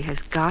wonderfully has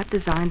God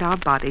designed our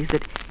bodies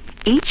that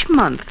each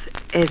month,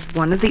 as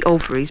one of the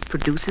ovaries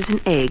produces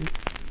an egg,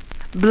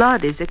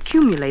 blood is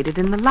accumulated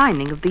in the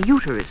lining of the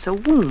uterus, or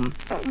womb.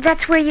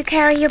 That's where you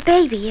carry your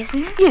baby,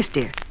 isn't it? Yes,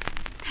 dear.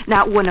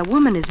 Now, when a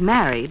woman is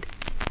married,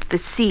 the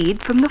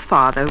seed from the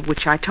father,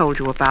 which I told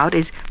you about,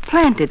 is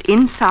planted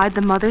inside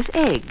the mother's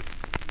egg.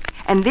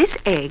 And this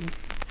egg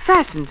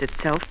fastens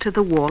itself to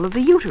the wall of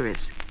the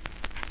uterus.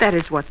 That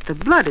is what the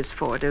blood is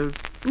for, to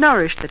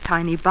nourish the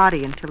tiny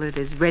body until it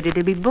is ready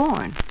to be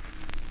born.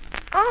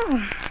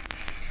 Oh.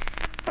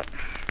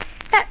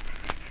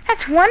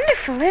 That's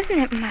wonderful, isn't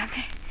it,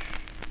 Mother?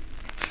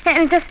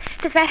 And does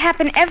that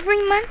happen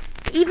every month,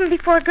 even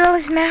before a girl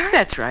is married?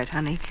 That's right,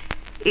 honey.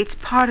 It's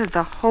part of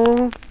the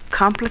whole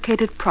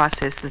complicated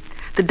process that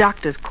the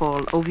doctors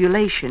call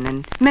ovulation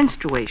and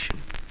menstruation.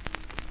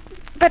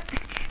 But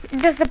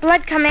does the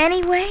blood come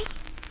anyway?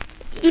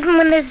 Even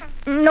when there's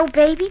no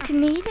baby to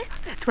need it?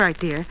 That's right,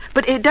 dear.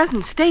 But it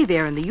doesn't stay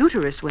there in the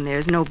uterus when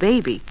there's no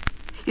baby.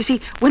 You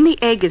see, when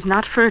the egg is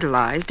not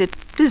fertilized, it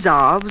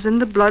dissolves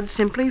and the blood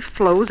simply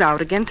flows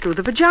out again through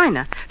the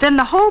vagina. Then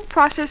the whole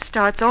process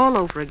starts all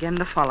over again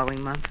the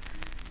following month.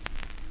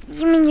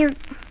 You mean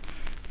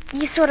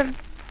you sort of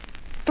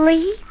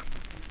bleed?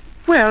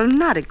 Well,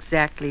 not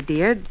exactly,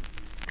 dear.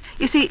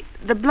 You see,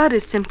 the blood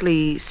is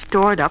simply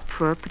stored up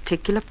for a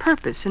particular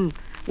purpose, and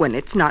when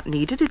it's not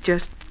needed, it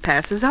just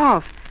passes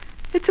off.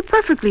 It's a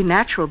perfectly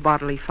natural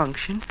bodily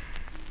function,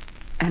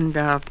 and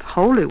a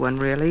holy one,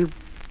 really,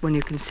 when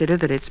you consider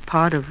that it's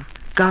part of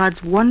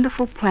God's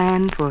wonderful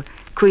plan for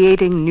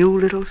creating new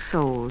little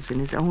souls in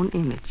his own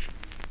image.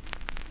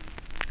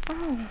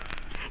 Oh.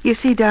 You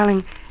see,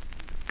 darling,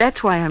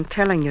 that's why I'm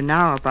telling you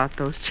now about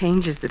those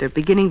changes that are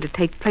beginning to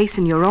take place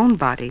in your own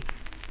body.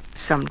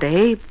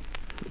 Someday,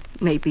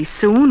 maybe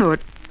soon, or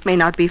it may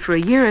not be for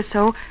a year or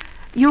so,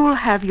 you'll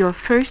have your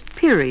first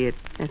period,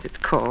 as it's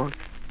called.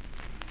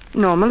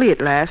 Normally it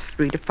lasts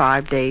 3 to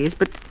 5 days,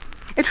 but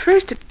at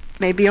first it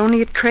may be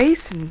only a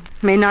trace and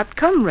may not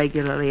come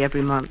regularly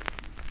every month.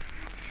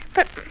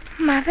 But,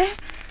 Mother,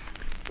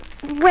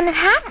 when it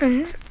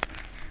happens,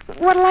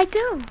 what'll I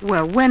do?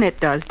 Well, when it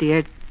does,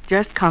 dear,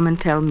 just come and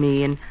tell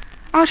me, and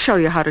I'll show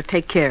you how to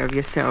take care of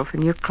yourself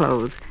and your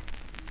clothes.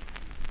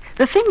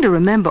 The thing to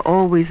remember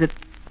always that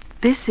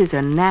this is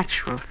a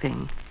natural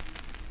thing,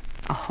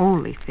 a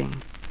holy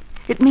thing.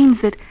 It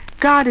means that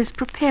God is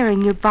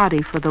preparing your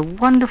body for the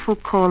wonderful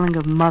calling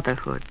of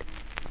motherhood,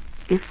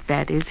 if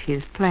that is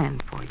His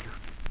plan for you.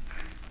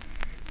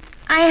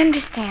 I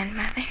understand,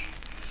 Mother.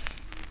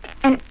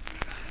 And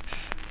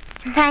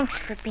thanks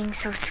for being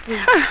so sweet.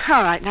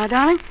 All right, now,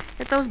 darling,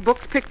 get those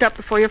books picked up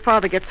before your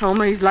father gets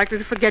home, or he's likely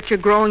to forget you're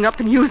growing up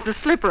and use the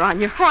slipper on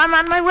you. Oh, I'm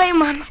on my way,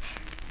 Mums.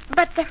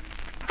 But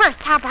first,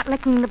 how about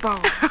licking the bowl?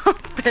 Oh,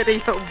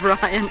 Betty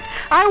O'Brien,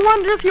 I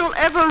wonder if you'll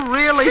ever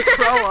really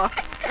throw up.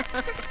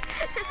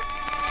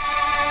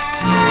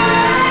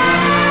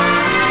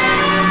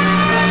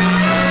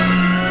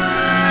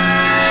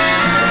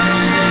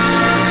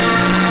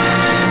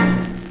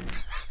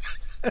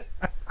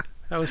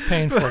 That was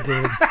painful,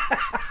 dude.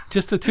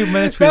 Just the 2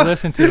 minutes we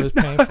listened to was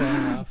painful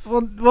enough.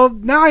 Well,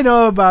 now I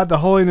know about the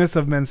holiness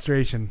of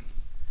menstruation.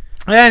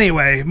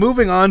 Anyway,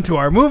 moving on to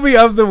our movie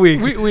of the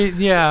week. We're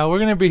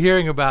going to be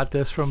hearing about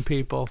this from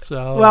people.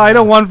 So. Well, I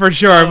know one for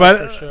sure, but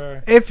for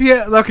sure. if you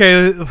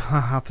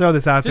I'll throw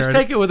this out there. Just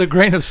take it with a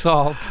grain of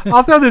salt.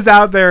 I'll throw this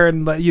out there,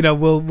 and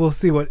we'll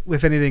see what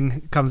if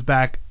anything comes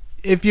back.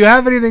 If you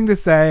have anything to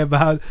say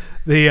about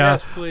the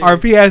our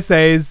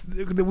PSAs,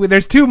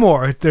 there's 2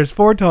 more. There's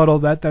 4 total.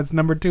 That's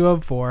number 2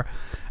 of 4.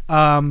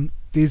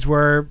 These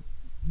were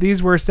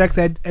sex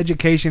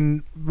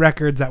education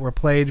records that were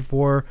played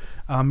for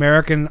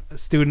American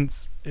students,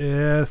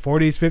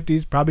 40s,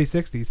 50s, probably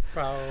 60s.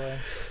 Probably.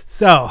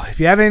 So, if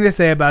you have anything to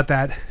say about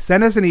that,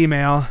 send us an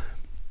email.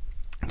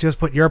 Just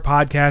put your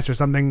podcast or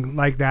something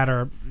like that,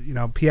 or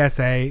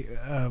PSA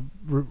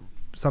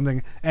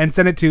something, and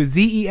send it to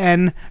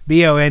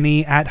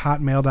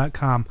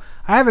zenbone@hotmail.com.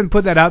 I haven't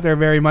put that out there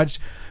very much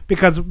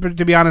because,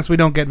 to be honest, we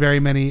don't get very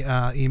many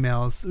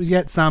emails. We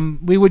get some.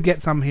 We would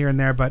get some here and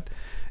there, but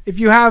if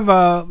you have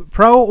a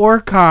pro or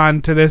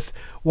con to this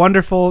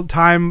wonderful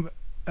time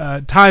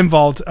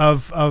vault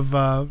of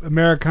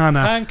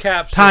Americana,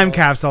 time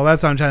capsule.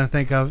 That's what I'm trying to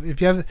think of. If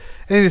you have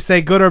anything to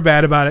say, good or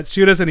bad about it,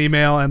 shoot us an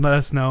email and let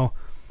us know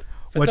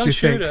what you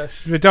think.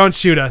 But don't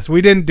shoot us.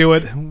 We didn't do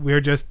it.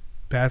 We're just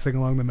passing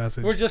along the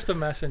message. We're just the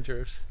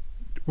messengers.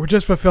 We're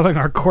just fulfilling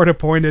our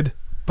court-appointed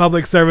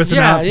public service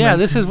announcement. Yeah,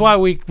 this is why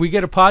we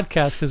get a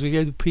podcast, because we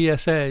get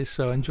PSAs,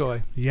 so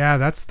enjoy. Yeah,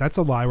 that's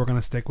a lie we're going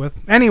to stick with.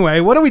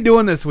 Anyway, what are we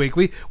doing this week?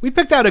 We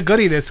picked out a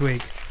goodie this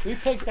week. We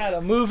picked out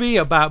a movie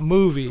about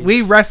movies.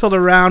 We wrestled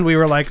around. We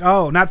were like,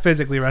 not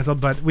physically wrestled,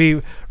 but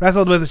we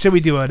wrestled with, should we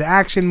do an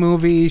action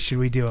movie? Should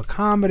we do a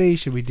comedy?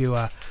 Should we do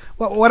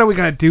what are we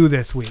going to do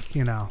this week,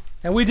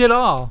 And we did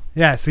all.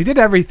 Yes, we did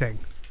everything.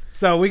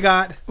 So we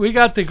got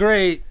the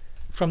great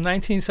from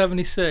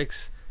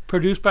 1976,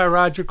 produced by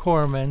Roger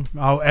Corman.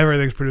 Oh,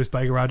 everything's produced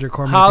by Roger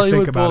Corman.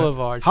 Hollywood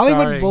Boulevard.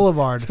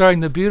 Boulevard,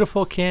 starring the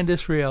beautiful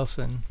Candice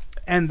Rielson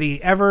and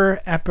the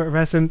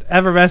effervescent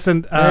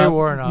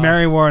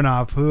Mary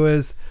Warnoff, who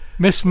is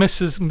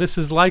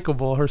Mrs.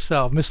 Likeable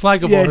herself. Miss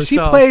Likeable herself.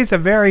 Yeah, she plays a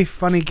very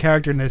funny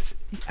character in this,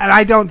 and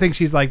I don't think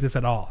she's like this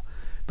at all.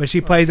 But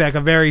she plays like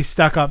a very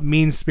stuck-up,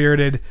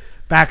 mean-spirited,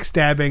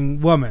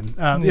 backstabbing woman,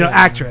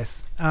 actress.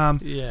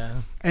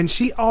 And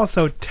she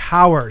also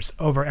towers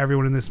over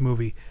everyone in this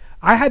movie.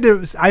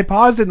 I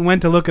paused it and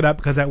went to look it up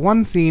because at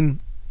one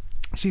scene,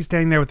 she's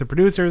standing there with the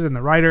producers and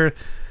the writer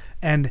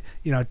and,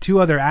 2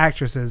 other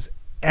actresses.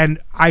 And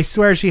I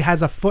swear she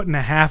has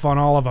 1.5 feet on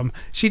all of them.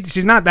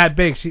 She's not that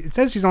big. It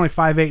says she's only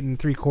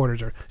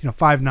 5'8"3/4 or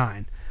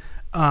 5'9".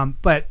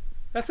 But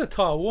that's a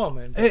tall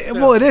woman.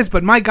 It is.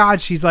 But my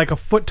God, she's like 1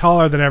 foot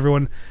taller than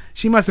everyone.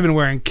 She must have been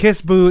wearing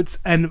Kiss boots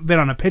and been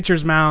on a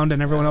pitcher's mound,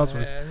 and everyone else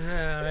was.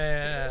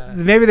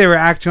 Maybe they were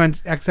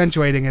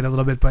accentuating it a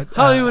little bit, but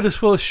Hollywood is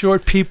full of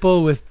short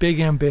people with big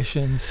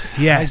ambitions.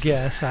 Yes, I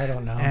guess, I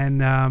don't know.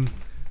 And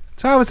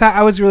so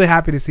I was really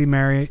happy to see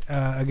Mary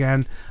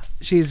again.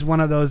 She's one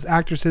of those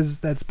actresses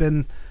that's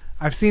been.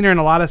 I've seen her in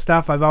a lot of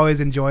stuff. I've always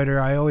enjoyed her.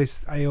 I always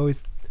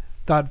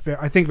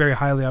I think very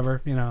highly of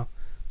her.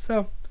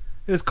 So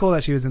it was cool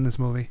that she was in this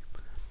movie.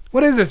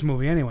 What is this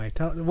movie anyway?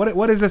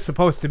 What is this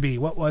supposed to be?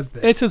 What was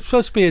this? It's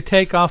supposed to be a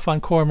takeoff on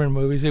Corman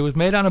movies. It was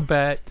made on a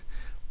bet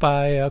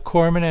by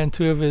Corman and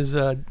 2 of his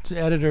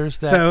editors.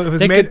 So it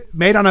was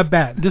made on a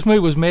bet. This movie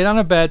was made on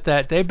a bet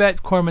that they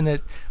bet Corman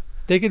that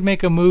they could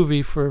make a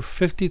movie for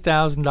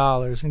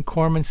 $50,000, and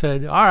Corman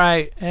said, "All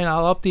right, and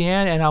I'll up the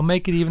ante and I'll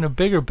make it even a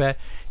bigger bet.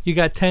 You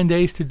got 10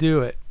 days to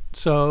do it."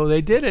 So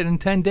they did it in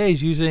 10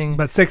 days using.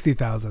 But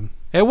 $60,000.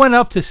 It went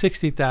up to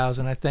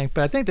 60,000, I think,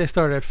 but I think they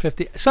started at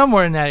 50,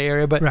 somewhere in that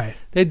area. But Right.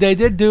 they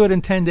did do it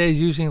in 10 days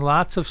using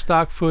lots of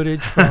stock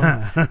footage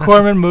from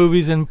Corman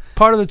movies. And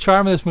part of the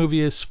charm of this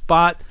movie is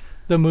spot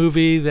the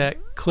movie, that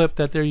clip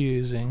that they're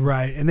using.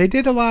 Right, and they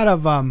did a lot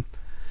of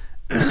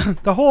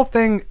the whole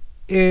thing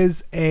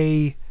is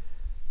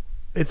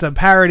it's a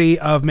parody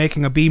of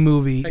making a B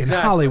movie in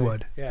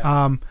Hollywood.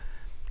 Yeah.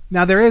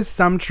 Now there is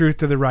some truth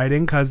to the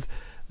writing because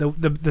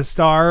the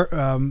star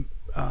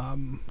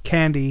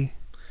Candy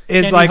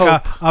is Candy like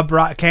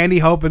Hope. Candy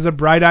Hope is a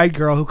bright-eyed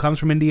girl who comes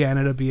from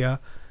Indiana to be a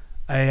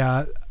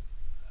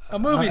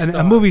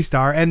movie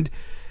star, and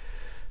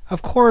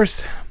of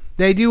course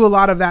they do a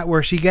lot of that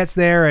where she gets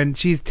there and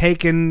she's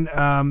taken,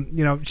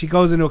 she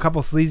goes into a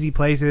couple sleazy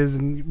places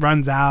and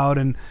runs out,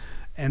 and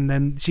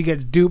then she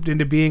gets duped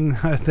into being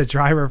the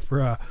driver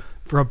for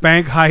a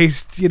bank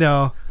heist,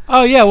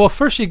 Oh yeah, well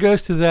first she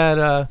goes to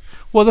that.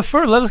 Let's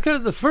go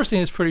to the first thing.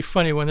 That's pretty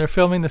funny when they're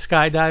filming the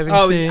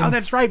skydiving scene. Oh,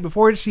 that's right.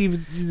 Before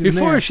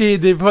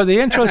the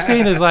intro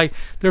scene is like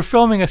they're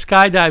filming a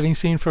skydiving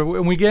scene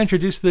and we get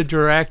introduced to the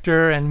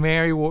director and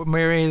Mary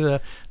the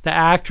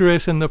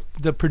actress and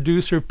the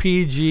producer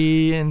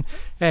PG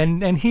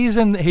and he's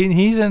in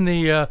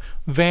the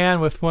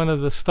van with one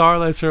of the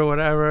starlets or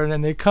whatever, and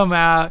then they come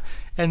out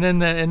and then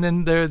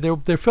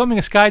they're filming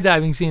a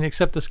skydiving scene,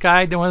 except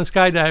one of the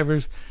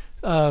skydivers.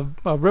 A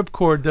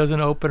ripcord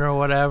doesn't open or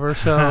whatever,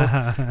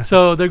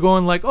 so they're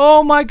going like,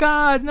 oh my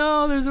God,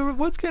 no,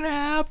 what's gonna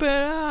happen?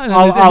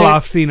 All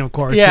off scene, of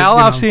course. Yeah, all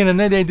off scene, and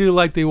then they do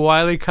like the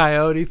Wile E.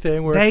 Coyote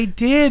thing where they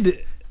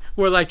did.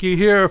 Where like you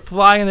hear her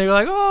flying and they're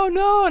like, oh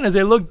no, and as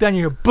they look down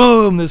you hear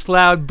boom, this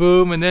loud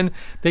boom, and then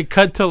they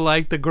cut to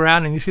like the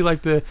ground and you see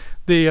like the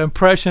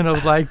impression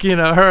of like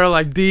her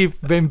like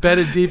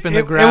embedded deep in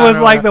the ground. It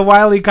was like the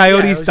Wile E.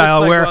 Coyote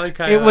style, like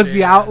where it was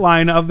the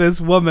outline of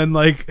this woman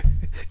like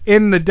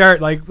in the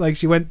dirt, like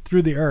she went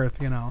through the earth,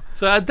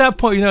 So at that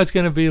point, it's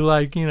going to be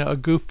like a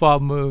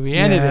goofball movie,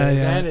 and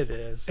it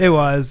is. It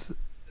was.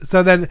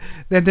 So then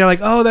they're like,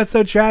 oh, that's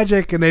so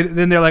tragic, and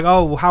then they're like,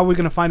 oh, how are we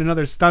going to find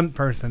another stunt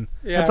person?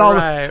 Yeah, that's all.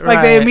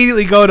 Right. They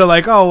immediately go to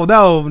like, oh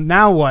no,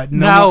 now what?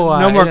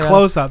 No more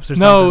close-ups or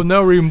something.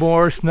 No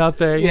remorse,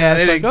 nothing. Yeah,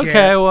 they like,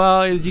 okay,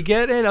 well, did you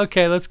get it?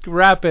 Okay, let's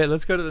wrap it.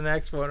 Let's go to the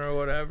next one or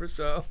whatever.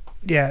 So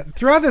yeah,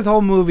 throughout this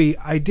whole movie,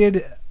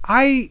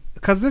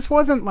 because this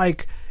wasn't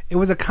like, it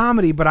was a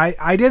comedy, but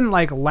I didn't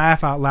like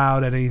laugh out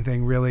loud at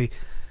anything really.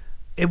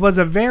 It was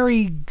a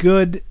very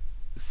good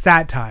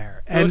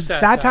satire, and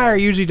satire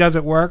usually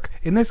doesn't work.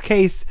 In this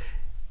case,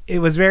 it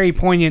was very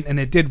poignant and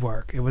it did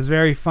work. It was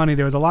very funny.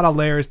 There was a lot of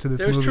layers to this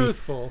movie. It was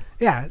truthful.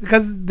 Yeah,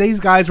 because these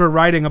guys were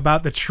writing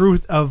about the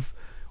truth of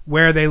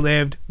where they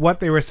lived, what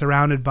they were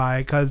surrounded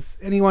by, because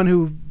anyone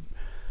who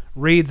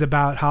reads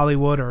about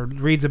Hollywood or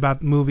reads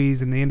about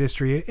movies in the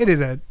industry, it is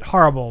a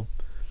horrible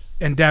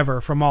endeavor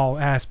from all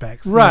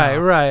aspects.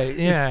 Right,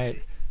 yeah.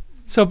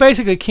 So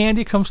basically,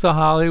 Candy comes to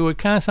Hollywood.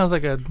 Kind of sounds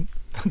like a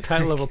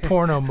title of a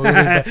porno movie.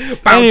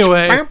 But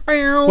anyway,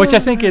 which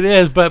I think it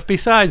is. But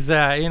besides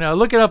that,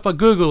 look it up or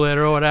Google it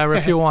or whatever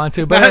if you want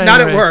to. But not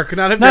at work.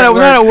 Not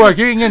at work.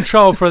 You can get in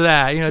trouble for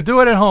that.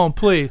 Do it at home,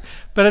 please.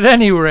 But at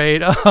any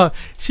rate,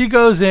 she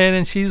goes in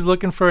and she's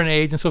looking for an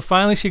agent. So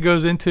finally, she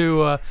goes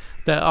into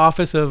the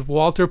office of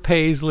Walter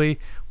Paisley,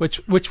 which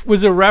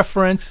was a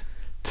reference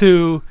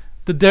to.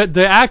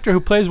 The actor who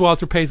plays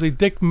Walter Paisley,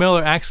 Dick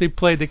Miller, actually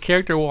played the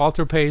character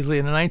Walter Paisley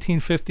in a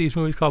 1950s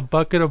movie called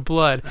Bucket of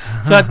Blood.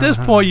 So at this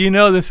point,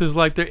 this is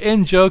like they're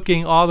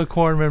in-joking all the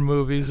Corman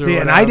movies. See,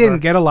 and I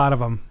didn't get a lot of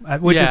them,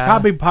 which is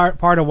probably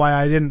part of why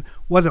I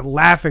wasn't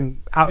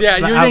laughing out. Yeah,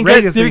 you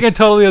didn't get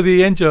totally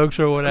the in-jokes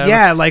or whatever.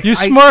 Yeah, like you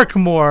smirk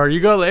more.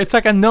 You go. It's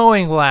like a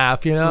knowing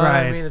laugh.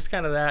 Right. I mean, it's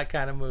kind of that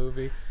kind of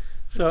movie.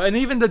 So, and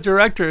even the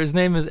director, his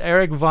name is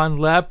Eric Von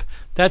Lepp.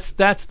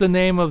 That's the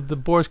name of the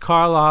Boris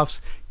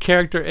Karloff's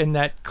character in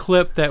that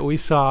clip that we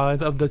saw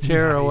of the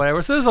chair or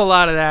whatever. So there's a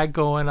lot of that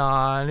going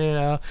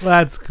on,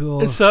 That's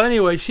cool. And so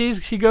anyway,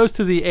 she goes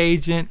to the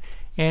agent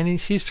and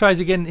she tries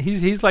to get.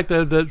 He's like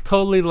the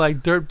totally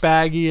like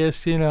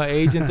dirtbaggiest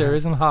agent there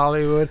is in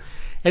Hollywood.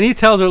 And he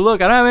tells her,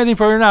 look, I don't have anything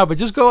for her now, but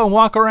just go and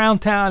walk around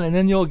town, and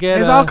then you'll get...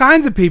 There's all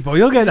kinds of people.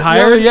 You'll get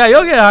hired. Yeah,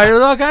 you'll get hired.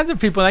 There's all kinds of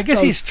people. And I guess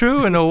he's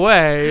true in a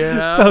way,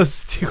 So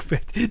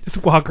stupid.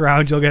 Just walk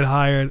around, you'll get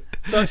hired.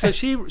 So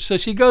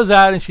she goes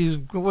out, and she's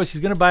going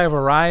to buy a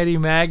Variety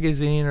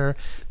magazine or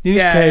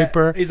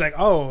newspaper. Yeah, he's like,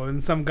 oh,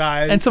 and some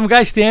guy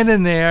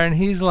standing there, and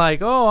he's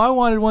like, oh, I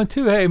wanted one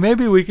too. Hey,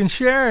 maybe we can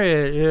share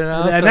it,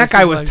 And that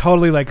guy was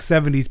totally like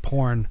 70s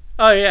porn.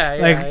 Oh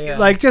yeah,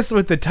 like just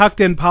with the tucked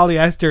in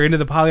polyester into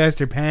the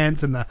polyester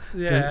pants and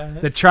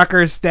the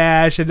trucker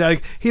stash, and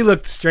like he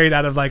looked straight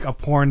out of like a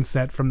porn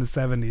set from the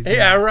 70s.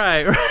 Yeah,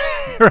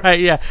 right,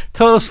 yeah,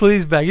 total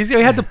sleazebag.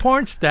 He had the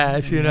porn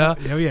stash,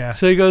 Oh yeah.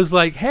 So he goes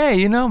like,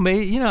 hey,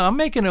 I'm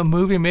making a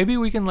movie. Maybe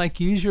we can like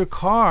use your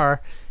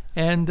car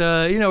and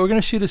we're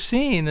gonna shoot a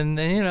scene, and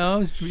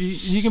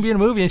you can be in a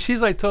movie. And she's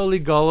like totally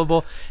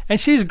gullible,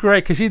 and she's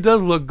great because she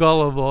does look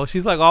gullible.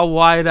 She's like all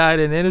wide-eyed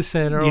and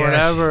innocent or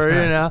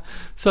whatever,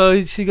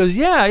 So she goes,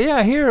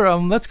 yeah, here,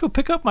 let's go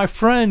pick up my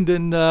friend,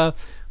 and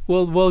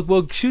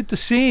we'll shoot the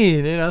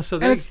scene, So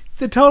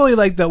they're totally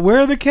like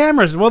where are the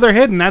cameras? Well, they're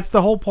hidden. That's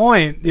the whole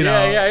point,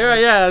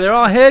 Yeah. They're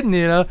all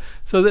hidden,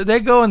 So they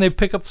go and they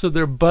pick up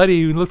their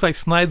buddy who looks like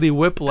Snidely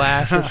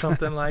Whiplash or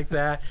something like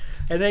that.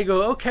 And they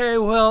go, okay,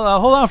 well,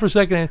 hold on for a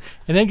second,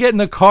 and then get in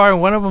the car, and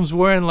one of them's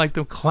wearing like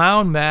the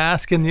clown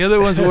mask, and the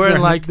other one's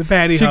wearing like the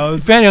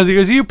pantyhose. He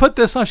goes, you put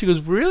this on? She goes,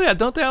 really?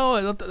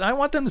 I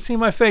want them to see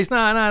my face.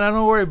 No,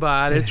 don't worry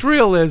about it. It's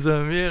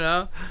realism,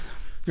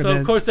 So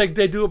of course they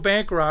do a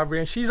bank robbery,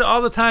 and she's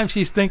all the time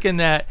she's thinking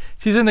that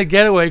she's in the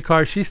getaway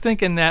car. She's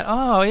thinking that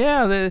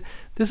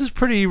this is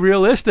pretty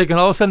realistic, and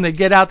all of a sudden they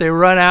get out, they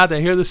run out,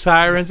 they hear the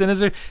sirens, and as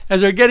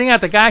they're getting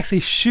out, the guy actually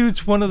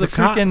shoots one of the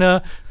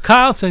freaking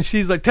cops, and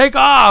she's like, take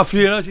off,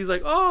 She's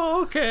like,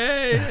 oh,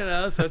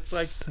 okay, So it's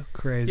like so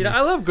crazy.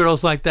 I love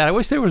girls like that. I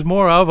wish there was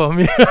more of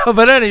them,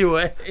 But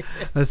anyway,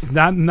 that's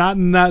not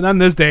in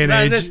this day and age.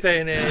 Not in this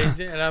day and age.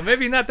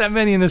 Maybe not that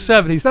many in the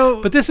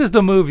 70s. But this is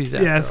the movies.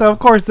 So of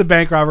course the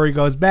bank robbery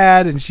goes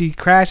bad, and she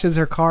crashes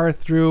her car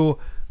through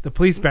the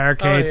police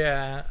barricade.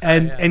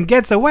 And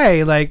gets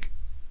away. Like,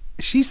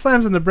 she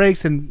slams on the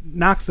brakes and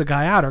knocks the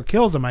guy out or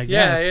kills him, I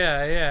guess.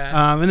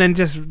 Yeah. And then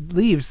just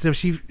leaves. So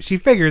she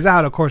figures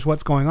out, of course,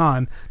 what's going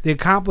on. The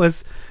accomplice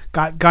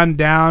got gunned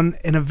down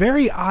in a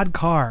very odd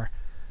car.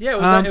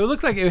 Yeah, it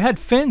looked like it had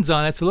fins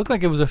on it, so it looked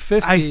like it was a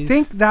 50s. I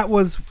think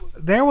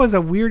there was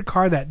a weird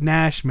car that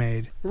Nash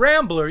made.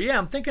 Rambler, yeah,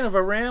 I'm thinking of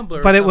a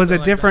Rambler. But it was a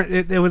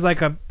different. It was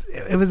like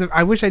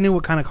I wish I knew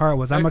what kind of car it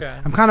was. I'm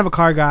kind of a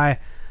car guy,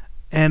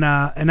 and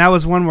that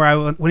was one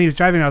where when he was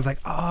driving, I was like,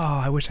 oh,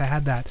 I wish I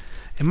had that.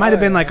 It might have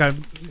been like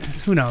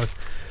who knows.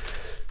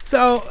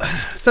 So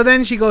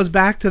then she goes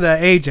back to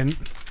the agent,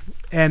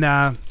 and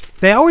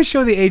they always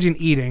show the agent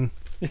eating.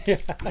 Yeah.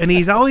 And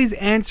he's always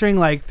answering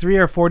like 3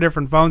 or 4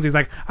 different phones. He's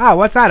like, oh,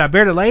 what's that, a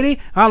bearded lady?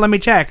 Oh, let me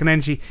check. And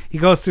then he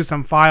goes through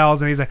some files,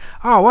 and he's like,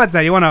 oh, what's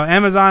that? You want an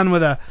Amazon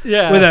with a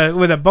boa?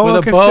 With a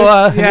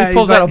boa. Yeah, he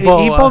pulls out a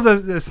boa. He pulls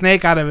a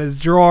snake out of his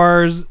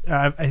drawers. His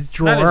drawer. Not his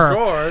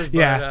drawers,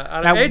 but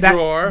out of a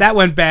drawer. That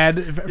went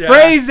bad. Yeah.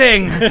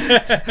 Phrasing.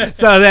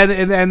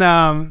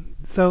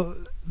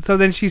 So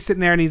then she's sitting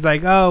there, and he's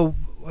like, oh,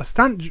 a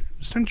stunt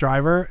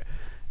driver,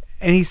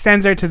 and he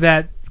sends her to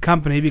that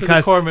company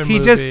because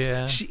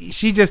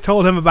she just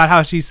told him about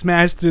how she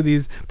smashed through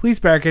these police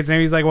barricades,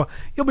 and he's like, well,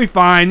 you'll be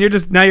fine, you're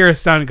a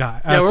stunt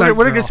guy.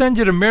 We're gonna send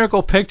you to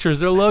Miracle Pictures.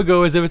 Their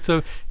logo is if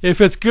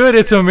it's good,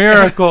 it's a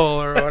miracle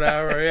or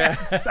whatever. Yeah.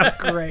 So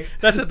great.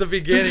 That's at the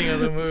beginning of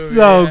the movie.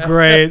 So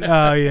great.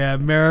 Oh yeah,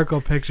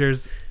 Miracle Pictures.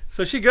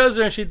 So she goes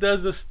there and she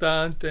does the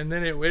stunt, and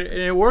then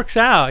it works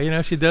out.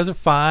 She does it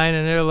fine,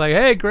 and they're like,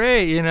 "Hey,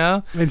 great,"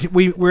 And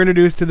we're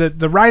introduced to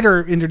the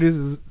writer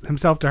introduces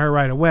himself to her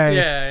right away.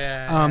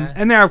 Yeah.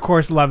 And they're of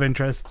course love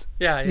interests.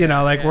 Yeah.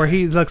 Where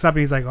he looks up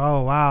and he's like,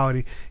 "Oh wow,"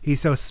 and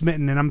he's so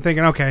smitten. And I'm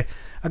thinking, okay,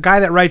 a guy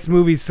that writes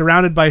movies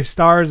surrounded by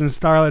stars and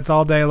starlets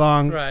all day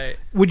long. Right.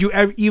 Would you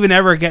even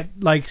ever get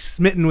like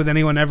smitten with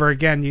anyone ever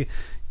again? You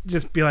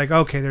just be like,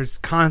 okay, there's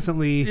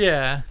constantly.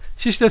 Yeah.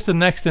 She's just the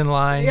next in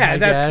line. Yeah, I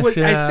guess. I think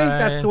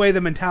that's the way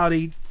the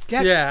mentality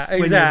gets. Yeah,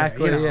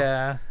 exactly.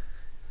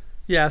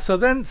 Yeah. So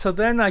then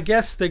I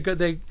guess she and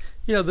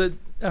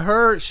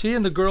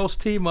the girls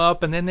team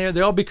up, and then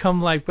they all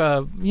become like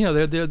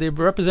they're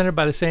represented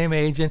by the same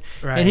agent,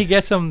 right. And he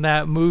gets them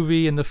that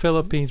movie in the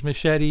Philippines,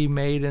 Machete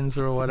Maidens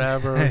or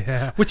whatever,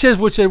 yeah. which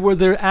where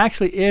there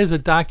actually is a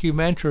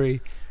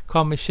documentary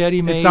called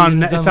Machete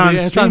Maidens.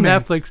 It's on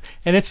Netflix,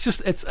 and it's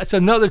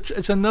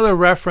another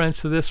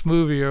reference to this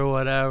movie or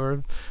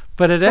whatever.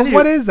 But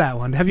what is that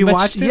one? Have you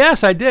watched it?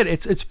 Yes, I did.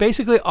 It's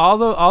basically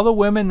all the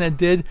women that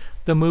did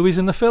the movies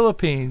in the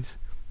Philippines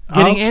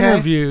getting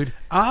interviewed.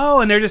 Oh,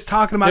 and they're just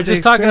talking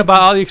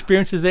about all the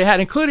experiences they had,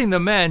 including the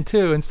men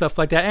too and stuff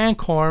like that, and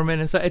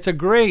Corman. It's a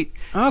great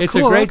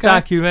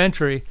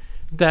documentary.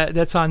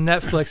 That's on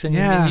Netflix, and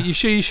you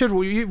should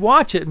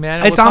watch it,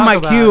 man. It's on my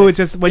queue. It's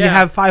just when you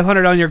have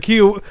 500 on your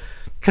queue.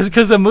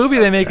 Because the movie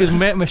they make is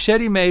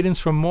Machete Maidens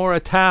from Mora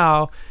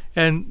Tao,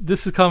 and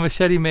this is called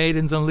Machete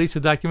Maidens Unleashed, the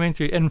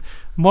documentary. And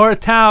Mora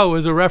Tao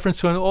was a reference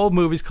to an old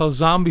movie called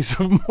Zombies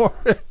of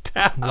Mora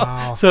Tao.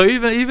 Wow. So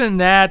even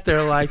that,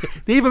 they're like,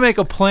 they even make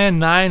a Plan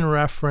 9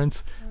 reference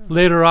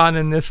later on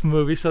in this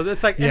movie. So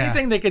it's like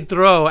anything they could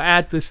throw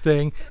at this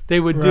thing, they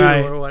would do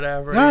or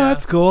whatever. No,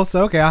 that's cool.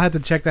 So okay, I'll have to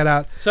check that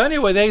out. So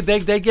anyway,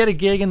 they get a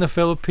gig in the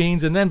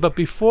Philippines, and then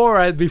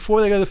before they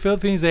go to the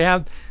Philippines, they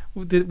have.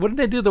 What did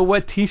they do? The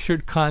wet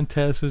T-shirt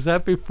contest? Was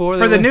that before?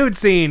 For the nude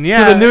scene,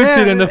 yeah. For the nude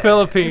scene in the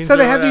Philippines. So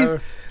they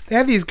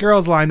have these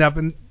girls lined up,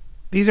 and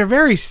these are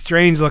very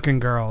strange-looking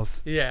girls.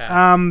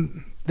 Yeah.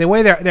 The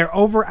way they're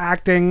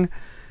overacting,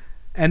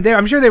 and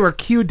I'm sure they were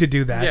cued to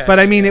do that. Yeah, but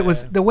I mean, it was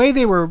the way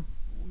they were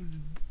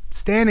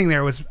standing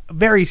there was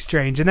very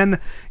strange. And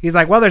then he's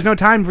like, well, there's no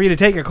time for you to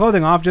take your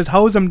clothing off. Just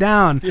hose them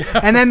down. Yeah.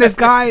 And then this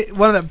guy,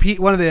 one of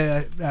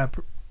the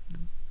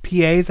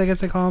PAs, I guess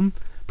they call them,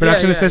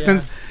 production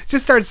assistants,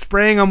 just starts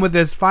spraying them with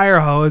this fire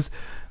hose.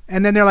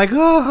 And then they're like,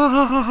 oh, ha,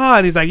 ha, ha, ha.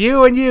 And he's like,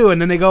 you and you.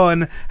 And then they go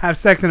and have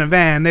sex in a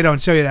van. They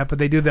don't show you that, but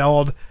they do the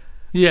old...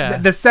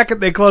 Yeah. The second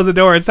they close the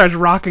door, it starts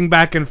rocking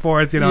back and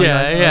forth, you know. Yeah,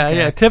 like, okay.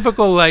 Yeah.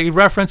 Typical, like,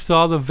 reference to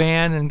all the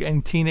van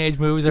and teenage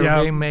movies that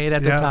were being made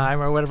at the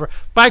time or whatever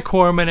by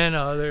Corman and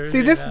others.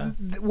 See,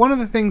 one of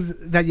the things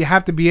that you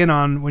have to be in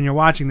on when you're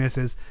watching this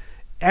is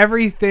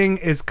everything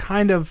is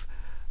kind of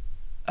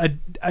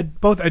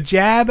both a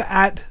jab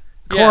at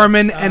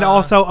Corman and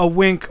also a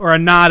wink or a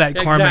nod at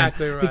Corman.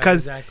 Right,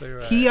 because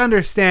he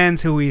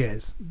understands who he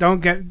is.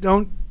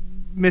 Don't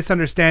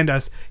misunderstand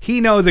us. He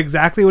knows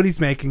exactly what he's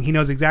making. He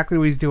knows exactly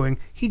what he's doing.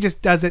 He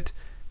just does it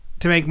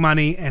to make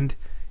money. And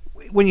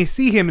when you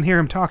see him and hear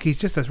him talk, he's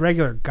just a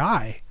regular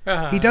guy.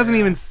 He doesn't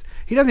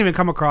even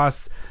come across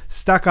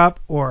stuck up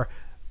or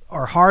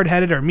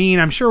hard-headed or mean.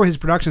 I'm sure his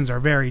productions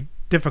are very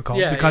difficult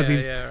because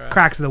he's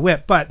cracks of the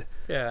whip. But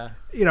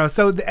you know,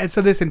 so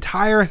this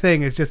entire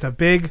thing is just a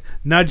big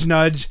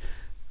nudge.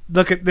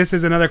 Look at this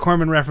is another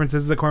Corman reference.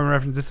 This is a Corman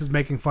reference. This is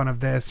making fun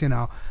of this, you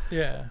know.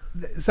 Yeah.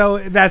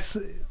 So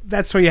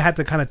that's where you have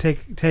to kind of take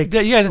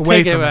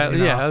away from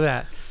it.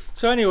 That.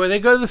 So anyway, they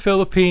go to the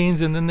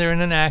Philippines and then they're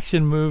in an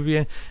action movie.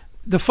 And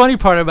the funny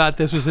part about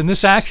this was in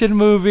this action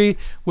movie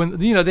when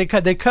they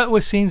cut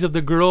with scenes of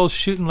the girls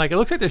shooting, like it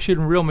looks like they're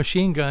shooting real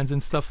machine guns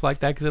and stuff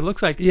like that because it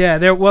looks like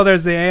there's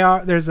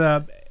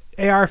a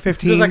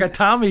AR-15. There's like a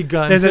Tommy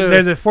gun.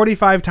 There's a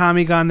 45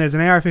 Tommy gun. There's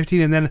an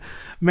AR-15, and then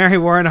Mary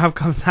Warrenoff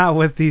comes out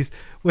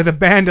with a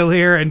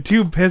bandolier and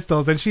 2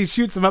 pistols, and she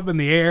shoots them up in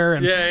the air.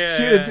 And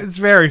it's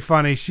very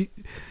funny.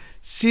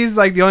 She's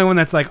like the only one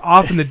that's like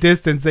off in the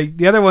distance.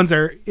 The other ones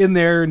are in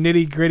there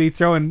nitty gritty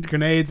throwing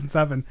grenades and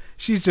stuff, and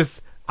she's just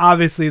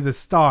obviously the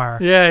star.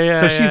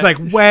 So she's like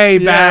way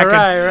back,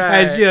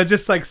 and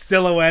just like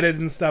silhouetted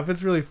and stuff.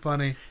 It's really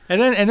funny.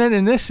 And then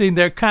in this scene,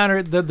 they're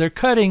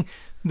cutting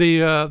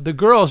the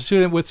girls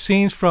shooting with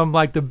scenes from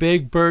like the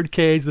Big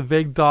Birdcage, the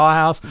Big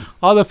Dollhouse,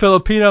 all the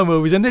Filipino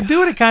movies, and they're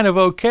doing it kind of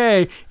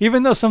okay,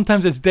 even though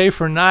sometimes it's day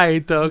for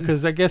night though,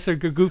 because I guess they're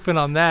goofing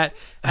on that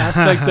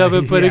aspect of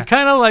it, but it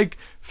kind of like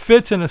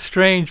fits in a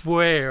strange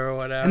way or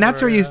whatever. And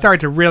that's where you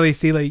start to really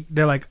see like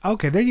they're like,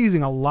 okay, they're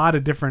using a lot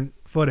of different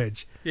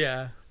footage.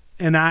 Yeah.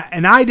 And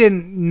I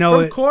didn't know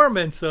from it.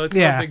 Corman, so it's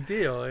no big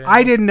deal. You know?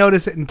 I didn't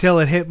notice it until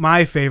it hit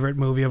my favorite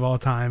movie of all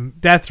time,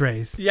 Death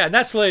Race. Yeah,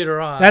 that's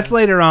later on. That's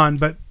later on,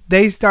 but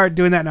they start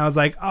doing that, and I was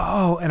like,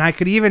 oh, and I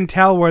could even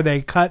tell where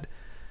they cut.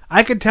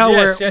 I could tell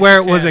where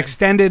it was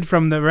extended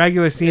from the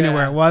regular scene and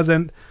where it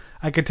wasn't.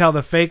 I could tell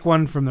the fake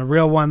one from the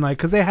real one, like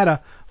because they had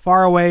a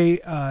faraway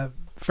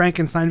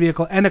Frankenstein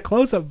vehicle and a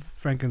close-up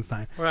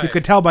Frankenstein. Right. You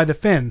could tell by the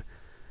fin.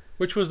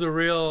 Which was the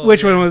real?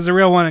 Which one was the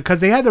real one? Because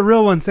they had the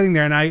real one sitting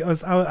there, and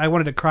I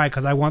wanted to cry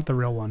because I want the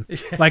real one.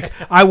 Like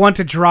I want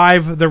to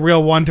drive the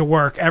real one to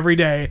work every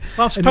day.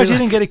 Well, I'm surprised you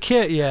didn't get a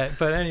kit yet,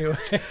 but anyway.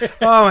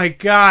 Oh my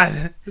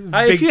God!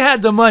 If you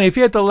had the money, if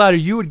you had the ladder,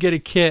 you would get a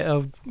kit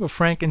of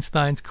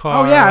Frankenstein's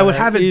car. Oh yeah, I would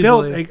have it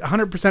built, a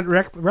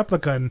 100%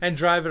 replica, and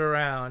drive it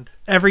around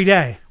every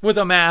day with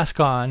a mask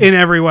on in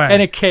every way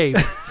and a cape.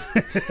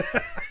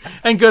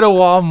 And go to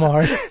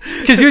Walmart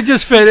because you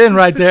just fit in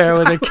right there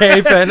with a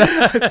cape and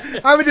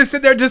I would just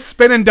sit there just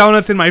spinning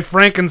donuts in my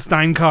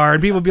Frankenstein car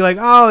and people would be like,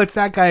 oh, it's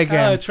that guy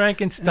again. Oh, it's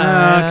Frankenstein.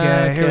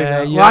 Okay, here we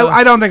go. Yeah. Well,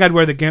 I don't think I'd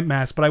wear the gimp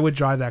mask, but I would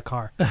drive that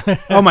car.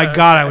 Oh my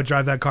God, I would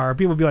drive that car.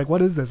 People would be like,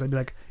 what is this? I'd be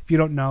like, if you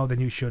don't know, then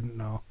you shouldn't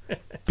know.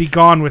 Be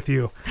gone with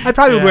you. I'd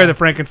probably wear the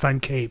Frankenstein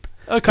cape.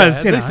 Okay,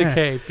 at least the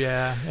cape,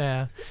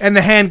 yeah. And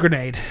the hand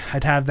grenade.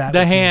 I'd have that.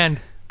 The hand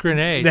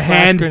grenade. The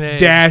hand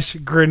dash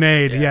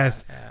grenade, yes.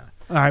 Yeah.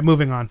 All right,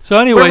 moving on. So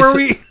anyway,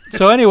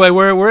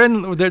 we're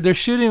in. They're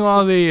shooting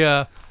all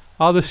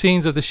the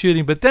scenes of the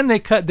shooting, but then they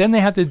cut. Then they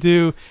have to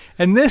do,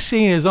 and this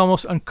scene is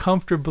almost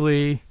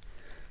uncomfortably,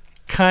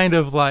 kind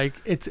of like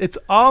it's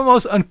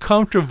almost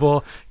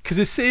uncomfortable because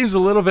it seems a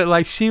little bit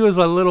like she was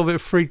a little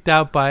bit freaked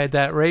out by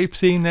that rape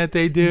scene that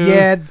they do.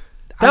 Yeah,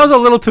 that was a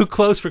little too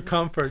close for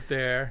comfort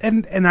there.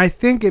 And I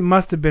think it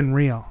must have been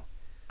real.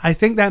 I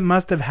think that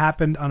must have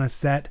happened on a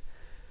set.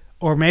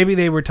 Or maybe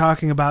they were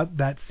talking about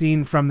that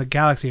scene from the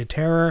Galaxy of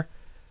Terror,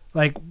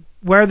 like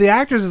where the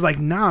actress is like,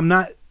 no, I'm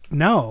not,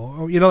 no,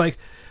 or, you know, like,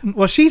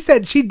 well, she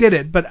said she did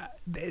it, but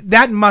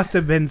that must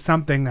have been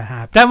something that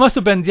happened. That must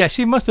have been,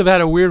 she must have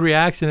had a weird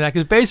reaction to that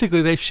because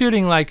basically they're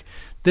shooting like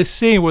this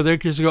scene where they're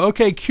just go,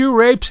 okay, cue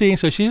rape scene,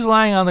 so she's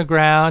lying on the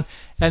ground.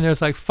 And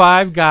there's like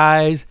 5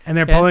 guys, and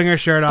they're pulling her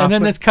shirt off. And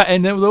then it's cut,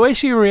 and then the way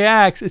she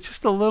reacts, it's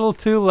just a little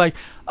too like,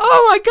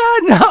 oh my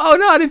God,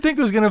 no, I didn't think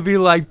it was gonna be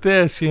like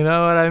this. You know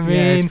what I mean?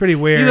 Yeah, it's pretty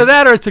weird. Either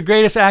that, or it's the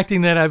greatest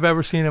acting that I've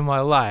ever seen in my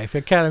life,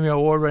 Academy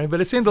Award winning.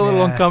 But it seemed a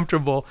little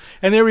uncomfortable,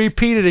 and they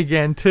repeat it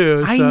again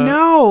too. I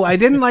know. I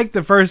didn't like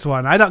the first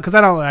one. I don't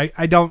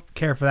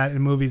care for that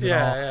in movies at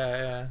all.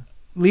 Yeah.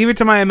 Leave it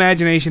to my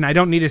imagination. I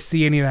don't need to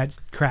see any of that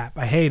crap.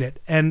 I hate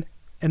it. And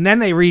then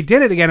they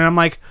redid it again, and I'm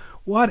like,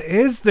 what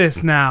is this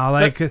now?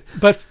 Like,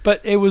 but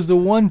it was the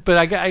one. But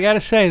I got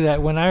to say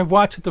that when I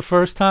watched it the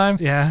first time,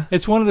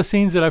 it's one of the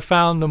scenes that I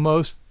found the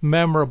most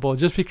memorable,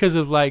 just because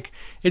of like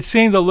it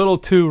seemed a little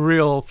too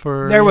real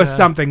for. There was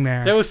something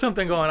there. There was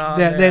something going on.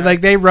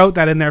 They wrote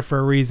that in there for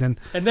a reason.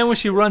 And then when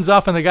she runs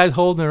off and the guy's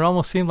holding her, it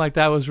almost seemed like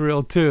that was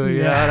real too.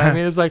 You know what I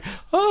mean? It's like,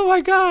 oh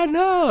my God,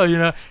 no, you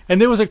know. And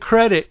there was a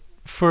credit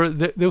for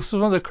this was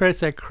one of the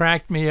credits that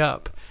cracked me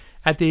up.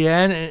 At the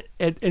end,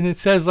 and it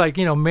says like,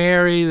 you know,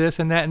 Mary, this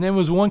and that, and there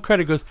was one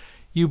credit goes,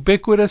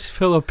 ubiquitous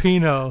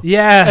Filipino.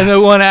 Yeah. And the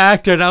one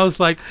actor, and I was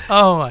like,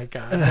 oh my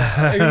God.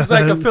 He was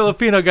like a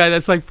Filipino guy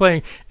that's like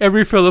playing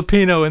every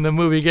Filipino in the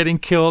movie, getting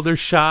killed or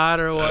shot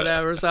or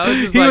whatever. So I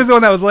was just he was the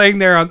one that was laying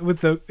there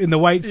in the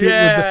white suit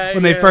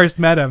when they first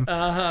met him.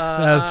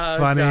 That's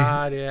funny.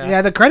 God,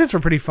 yeah, the credits were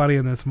pretty funny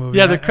in this movie.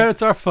 Yeah, the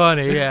credits are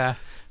funny. Yeah.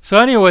 So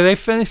anyway, they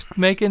finished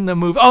making the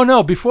movie. Oh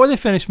no, before they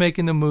finished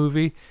making the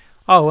movie.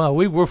 Oh well,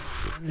 we were.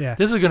 Yeah.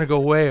 This is gonna go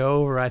way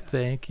over, I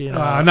think. You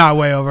know. Not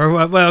way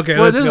over. Well, okay.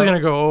 Well, this is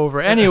gonna go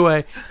over.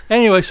 Anyway,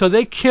 so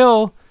they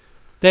kill.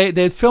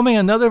 They're filming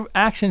another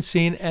action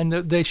scene, and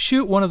they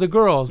shoot one of the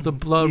girls, the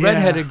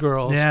redheaded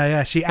girls.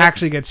 Yeah. She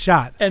actually gets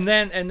shot. And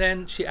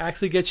then she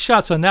actually gets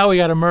shot. So now we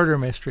got a murder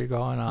mystery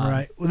going on.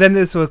 Right. Well, then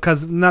this was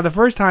because now the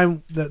first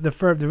time, the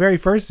very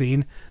first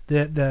scene,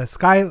 the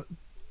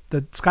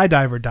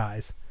skydiver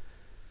dies.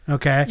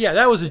 Okay. Yeah,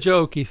 that was a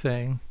jokey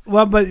thing.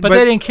 Well, but they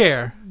didn't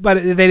care. But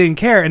they didn't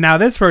care, and now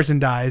this person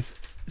dies,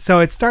 so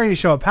it's starting to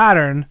show a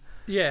pattern.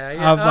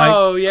 Yeah. Of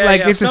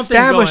like it's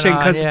establishing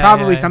because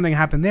probably something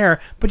happened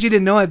there, but you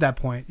didn't know at that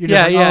point. You're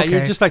just like,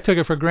 you just like took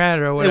it for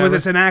granted or whatever.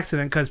 It's an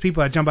accident because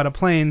people that jump out of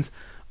planes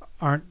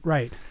aren't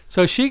right.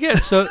 So she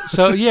gets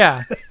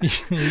yeah.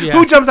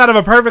 Who jumps out of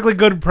a perfectly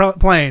good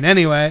plane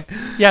anyway?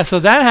 Yeah, so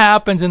that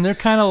happens, and they're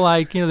kind of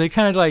like, you know, they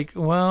kind of like,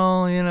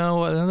 well, you know,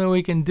 what nothing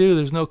we can do.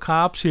 There's no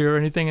cops here or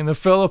anything in the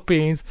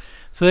Philippines,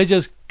 so they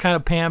just kind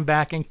of pan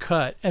back and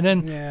cut. And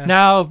then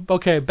now,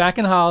 okay, back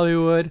in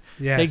Hollywood,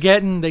 they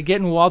get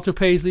in Walter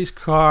Paisley's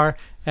car.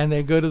 And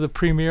they go to the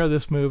premiere of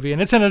this movie, and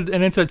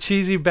it's a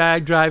cheesy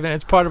bag drive, and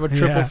it's part of a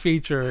triple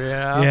feature, you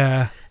know?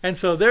 Yeah. And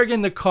so they're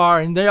in the car,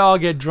 and they all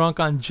get drunk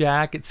on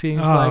Jack, it seems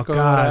like, or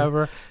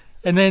whatever.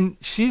 And then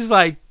she's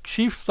like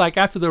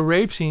after the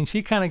rape scene,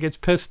 she kind of gets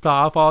pissed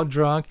off, all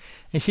drunk,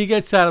 and she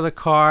gets out of the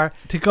car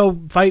to go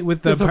fight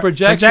with the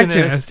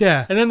projectionist.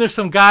 Yeah. And then there's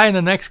some guy in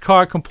the next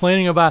car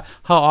complaining about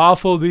how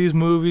awful these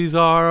movies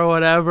are or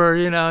whatever,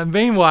 you know. And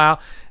meanwhile,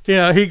 you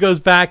know, he goes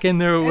back in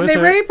there with her. And they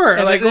rape her.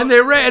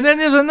 And then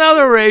there's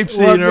another rape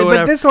scene or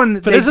whatever.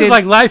 But this is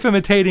like life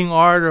imitating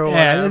art or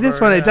whatever. Yeah, this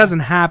one, it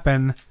doesn't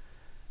happen.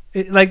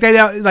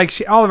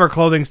 All of her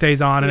clothing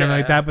stays on and everything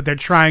like that, but they're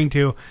trying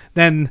to.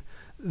 Then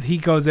he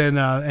goes in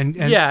and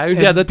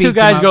the two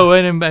guys go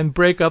in and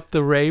break up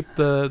the rape,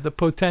 the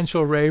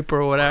potential rape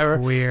or whatever.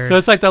 Weird. So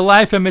it's like the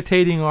life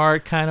imitating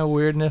art kind of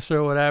weirdness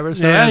or whatever.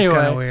 So anyway,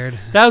 kind of weird.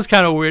 That was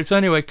kind of weird. So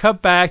anyway,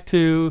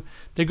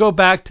 they go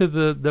back to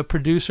the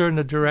producer and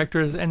the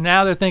directors, and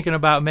now they're thinking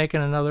about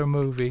making another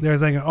movie. They're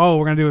thinking,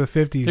 we're going to do a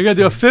 50s. They're going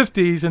to do a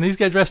 50s, and these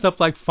guys dressed up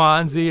like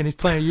Fonzie, and he's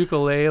playing a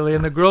ukulele,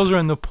 and the girls are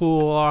in the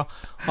pool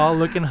all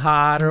looking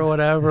hot or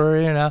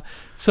whatever, you know.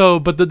 So,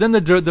 but then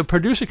the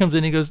producer comes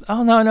in, he goes,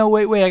 oh, no,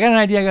 wait, I got an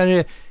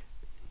idea,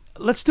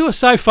 let's do a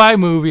sci-fi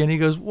movie. And he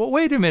goes, well,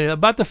 wait a minute,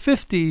 about the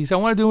 50s. I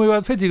want to do a movie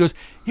about the 50s. He goes,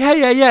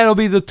 yeah, it'll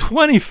be the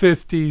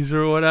 2050s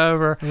or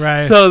whatever.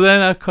 Right. So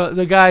then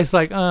the guy's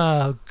like,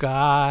 oh,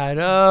 God,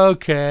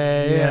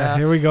 okay. Yeah,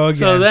 here we go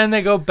again. So then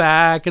they go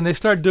back, and they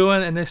start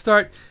doing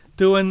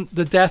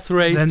the Death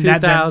Race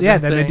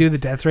 2000 then they do the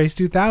Death Race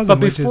 2000.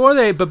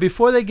 But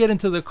before they get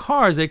into the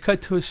cars, they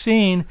cut to a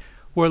scene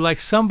where like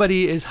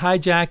somebody is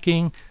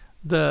hijacking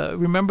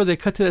remember they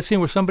cut to that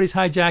scene where somebody's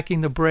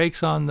hijacking the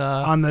brakes on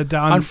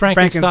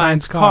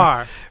Frankenstein's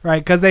car.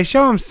 Right, because they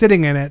show him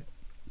sitting in it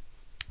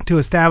to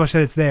establish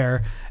that it's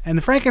there. And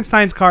the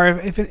Frankenstein's car,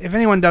 if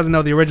anyone doesn't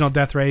know the original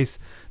Death Race,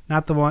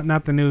 not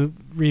the new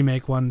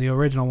remake one, the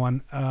original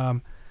one,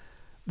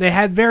 they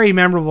had very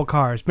memorable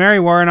cars. Mary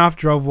Warrenoff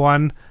drove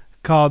one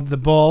called the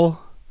Bull,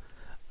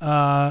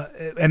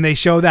 and they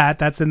show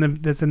that's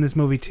in this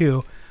movie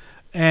too.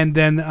 And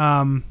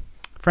then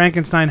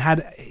Frankenstein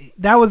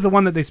that was the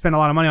one that they spent a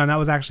lot of money on. That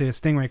was actually a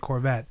Stingray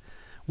Corvette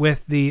with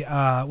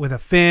a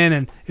fin,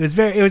 and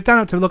it was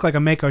done to look like a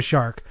Mako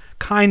shark,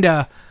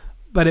 kinda,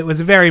 but it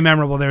was very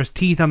memorable. There was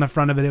teeth on the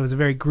front of it. It was a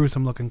very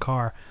gruesome looking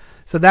car.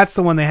 So that's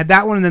the one they had.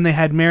 That one, and then they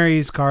had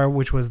Mary's car,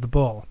 which was the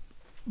Bull.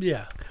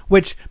 Yeah.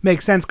 Which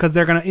makes sense because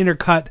they're going to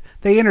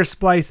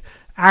intersplice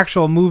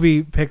actual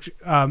movie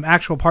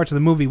actual parts of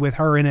the movie with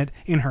her in it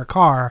in her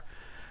car.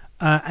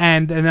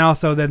 And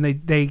also then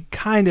they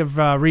kind of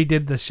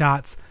redid the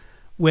shots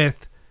with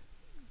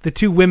the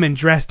two women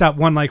dressed up,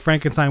 one like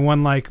Frankenstein,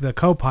 one like the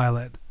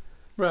co-pilot.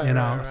 Right. You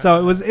know, right.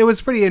 So it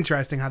was pretty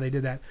interesting how they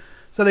did that.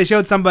 So they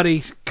showed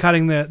somebody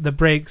cutting the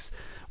brakes,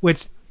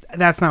 which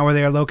that's not where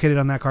they are located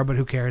on that car, but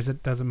who cares?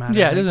 It doesn't matter.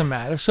 Yeah, it doesn't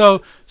matter.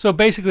 So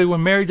basically,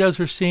 when Mary does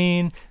her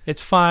scene,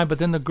 it's fine. But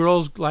then the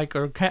girls like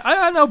are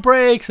no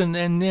breaks and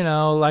you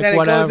know like then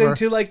whatever. It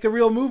goes into like the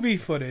real movie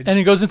footage. And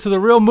it goes into the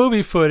real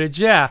movie footage.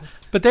 Yeah,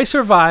 but they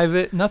survive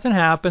it. Nothing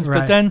happens. Right.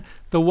 But then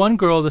the one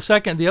girl,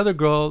 the other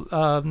girl,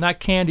 not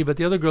Candy, but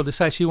the other girl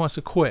decides she wants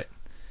to quit.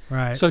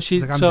 Right. So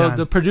She's like, I'm done.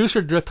 the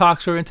producer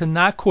talks her into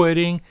not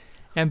quitting.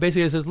 And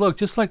basically says, look,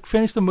 just like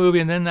finish the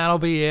movie and then that'll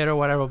be it or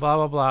whatever, blah,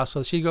 blah, blah.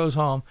 So she goes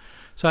home.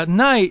 So at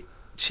night,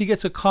 she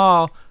gets a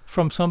call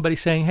from somebody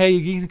saying, hey,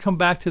 you can come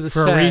back to the set.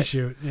 For a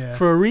reshoot, yeah.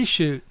 For a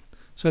reshoot.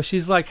 So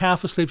she's like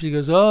half asleep. She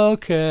goes,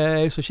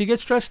 okay. So she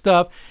gets dressed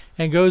up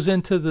and goes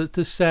into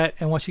the set.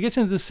 And when she gets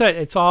into the set,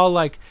 it's all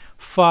like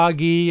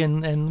foggy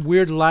and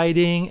weird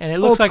lighting. And it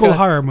looks like a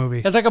horror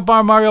movie. It's like a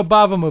Mario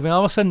Bava movie. And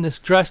all of a sudden, this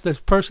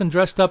person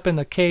dressed up in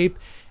a cape,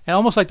 and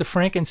almost like the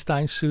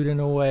Frankenstein suit in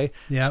a way,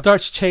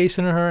 starts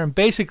chasing her and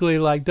basically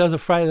like does a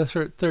Friday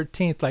the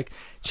 13th, like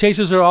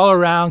chases her all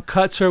around,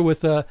 cuts her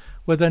with a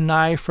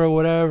knife or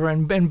whatever,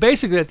 and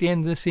basically at the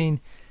end of the scene,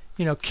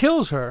 you know,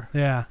 kills her.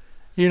 Yeah.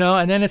 You know,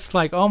 and then it's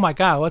like, oh my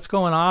God, what's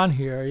going on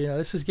here? You know,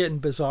 this is getting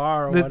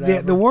bizarre or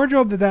whatever. The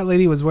wardrobe that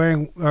lady was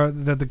wearing, or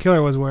that the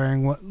killer was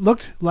wearing,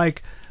 looked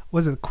like.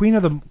 Was it Queen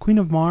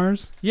of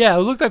Mars? Yeah, it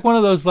looked like one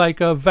of those like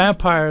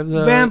vampire. Planet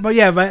of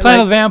Vampires.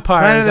 Planet of the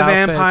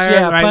outfits. Vampire.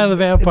 Yeah, right. Planet of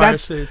the Vampire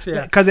suits.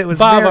 Yeah, because it was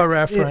Bava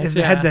reference.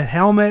 It had the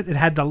helmet. It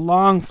had the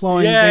long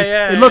flowing thing.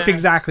 Yeah, it looked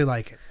exactly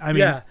like it. I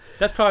mean,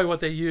 that's probably what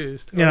they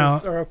used.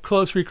 Or a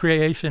close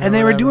recreation. And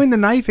they were doing the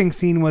knifing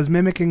scene was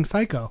mimicking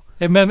Psycho.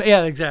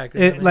 Yeah,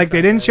 exactly. They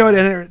didn't show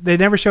it. They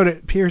never showed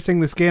it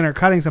piercing the skin or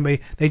cutting somebody.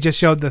 They just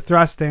showed the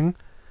thrusting.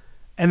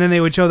 And then they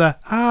would show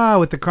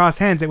with the crossed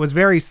hands. It was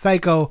very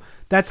Psycho.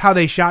 That's how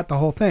they shot the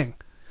whole thing.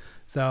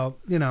 So,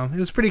 you know, it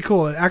was pretty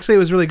cool. Actually, it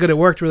was really good. It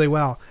worked really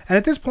well. And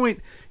at this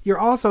point, you're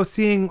also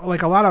seeing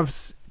like a lot of,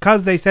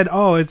 because they said,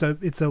 it's in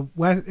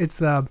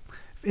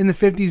the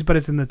 50s, but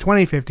it's in the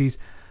 2050s.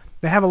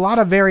 They have a lot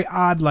of very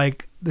odd,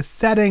 like the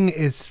setting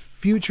is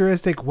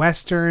futuristic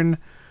Western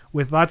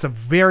with lots of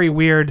very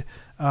weird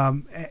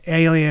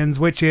aliens,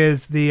 which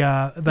is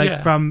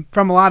from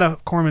a lot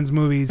of Corman's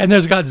movies. And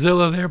there's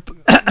Godzilla there,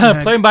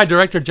 played by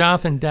director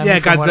Jonathan Demme. Yeah,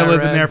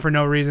 Godzilla's in there for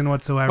no reason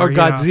whatsoever. Or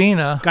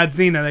Godzina.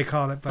 Godzina, they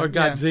call it. But, or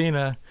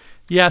Godzina.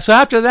 Yeah, so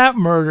after that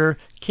murder,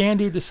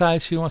 Candy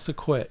decides she wants to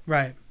quit.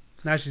 Right.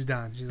 Now she's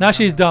done.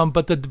 She's done,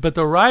 but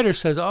the writer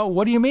says, oh,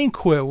 what do you mean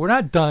quit? We're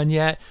not done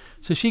yet.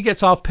 So she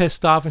gets all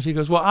pissed off and she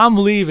goes, well, I'm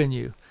leaving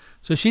you.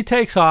 So she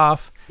takes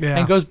off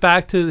and goes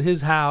back to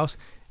his house.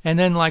 And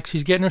then, like,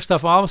 she's getting her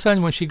stuff. All of a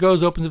sudden, when she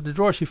opens up the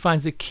drawer, she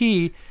finds the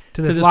key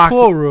to this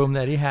pool room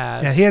that he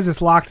has. Yeah, he has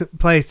this locked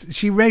place.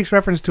 She makes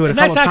reference to it a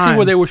couple times. And that's actually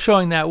where they were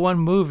showing that one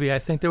movie. I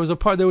think there was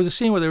a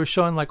scene where they were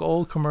showing, like,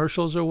 old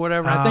commercials or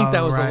whatever. I think that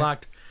was a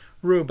locked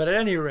room. But at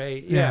any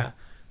rate, yeah.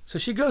 So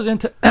she goes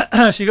into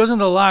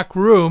the locked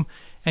room,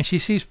 and she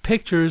sees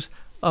pictures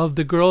of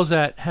the girls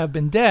that have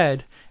been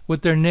dead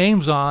with their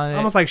names on it.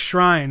 Almost like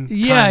shrine.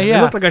 Yeah, kind of.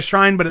 It looked like a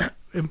shrine, but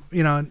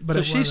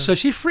so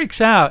she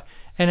freaks out.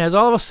 And as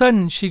all of a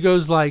sudden she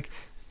goes like,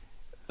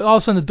 all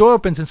of a sudden the door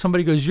opens and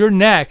somebody goes, you're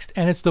next,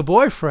 and it's the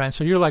boyfriend.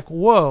 So you're like,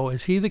 whoa,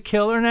 is he the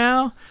killer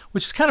now?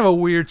 Which is kind of a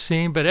weird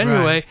scene, but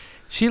anyway,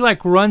 she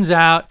like runs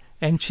out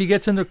and she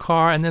gets in the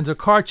car, and then there's a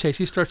car chase.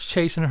 He starts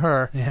chasing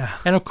her. Yeah.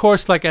 And of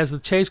course, like as the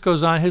chase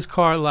goes on, his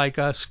car like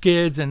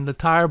skids and the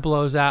tire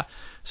blows out.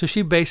 So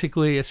she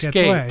basically escapes.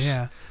 Gets away,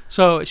 yeah.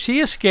 So she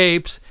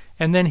escapes,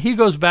 and then he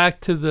goes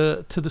back to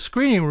the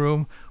screening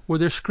room where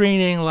they're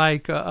screening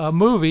like a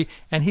movie,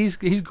 and he's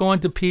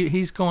going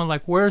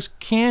like, where's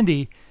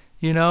Candy?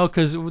 You know,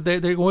 because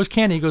where's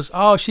Candy? He goes,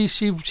 oh, she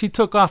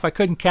took off. I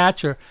couldn't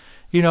catch her.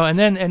 You know, and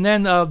then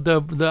the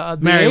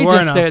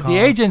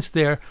agent's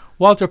there.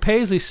 Walter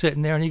Paisley's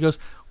sitting there, and he goes,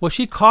 well,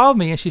 she called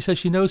me and she says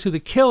she knows who the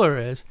killer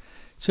is.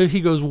 So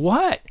he goes,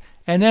 what?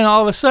 And then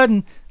all of a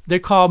sudden they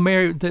call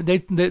Mary.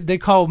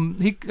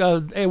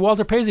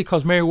 Walter Paisley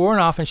calls Mary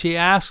Warnoff, and she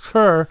asks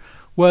her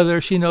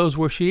whether she knows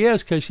where she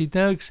is, because she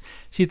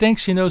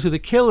thinks she knows who the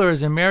killer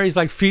is, and Mary's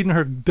like feeding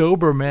her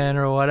Doberman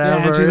or whatever.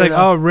 Yeah, and she's like,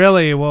 oh,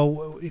 really?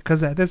 Well,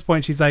 because at this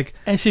point she's like...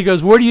 And she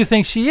goes, where do you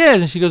think she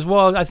is? And she goes,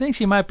 well, I think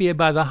she might be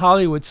by the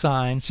Hollywood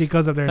sign. She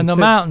goes up there in the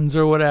mountains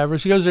or whatever.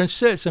 She goes there and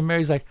sits, and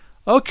Mary's like,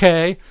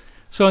 okay.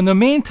 So in the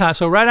meantime,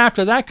 right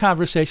after that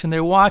conversation,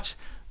 they watch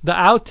the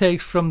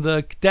outtakes from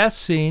the death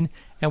scene,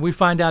 and we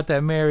find out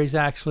that Mary's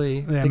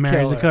actually the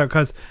killer.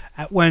 Because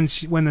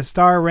when the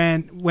star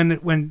ran,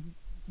 when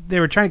they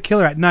were trying to kill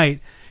her at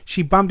night,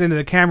 she bumped into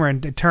the camera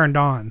and it turned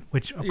on,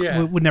 which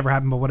would never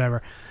happen, but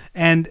whatever.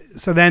 And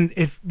so then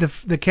if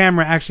the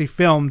camera actually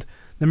filmed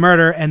the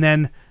murder, and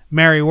then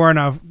Mary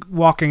Warnoff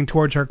walking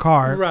towards her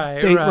car.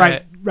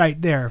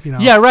 Right there, you know.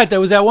 Yeah, right. There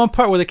was that one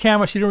part where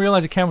she didn't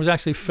realize the camera was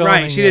actually filming.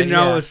 Right, she didn't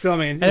know it was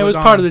filming. And it was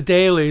part of the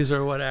dailies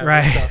or whatever.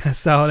 Right.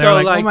 So they're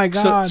like, oh my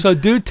God. So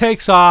dude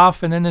takes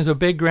off, and then there's a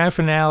big grand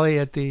finale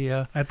at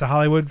the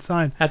Hollywood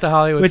sign. At the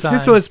Hollywood sign.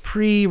 Which this was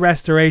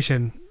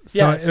pre-restoration.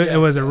 So it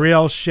was a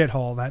real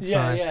shithole that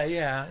time.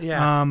 Yeah.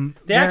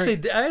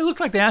 It looked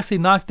like they actually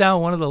knocked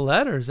down one of the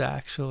letters,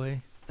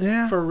 actually.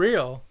 Yeah. For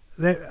real.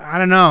 I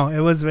don't know. It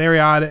was very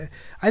odd.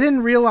 I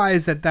didn't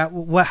realize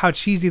how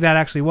cheesy that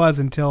actually was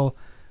until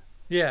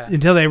they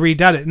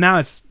redid it. Now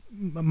it's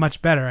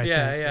much better, I think.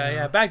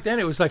 Yeah. Back then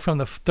it was like from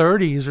the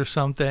 30s or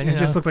something. It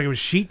just looked like it was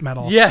sheet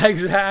metal. Yeah,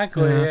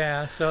 exactly.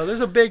 Yeah. So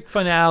there's a big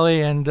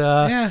finale, and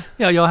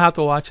you'll have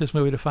to watch this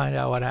movie to find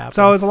out what happens.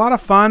 So it was a lot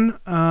of fun.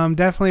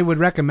 Definitely would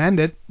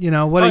recommend it.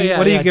 What are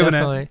you giving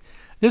it?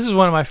 This is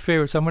one of my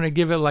favorites. I'm going to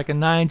give it like a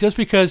 9, just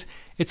because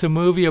it's a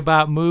movie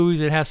about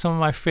movies. It has some of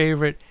my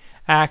favorite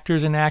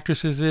actors and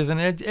actresses, and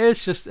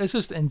it's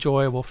just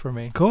enjoyable for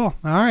me. Cool.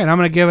 All right, I'm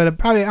going to give it I'm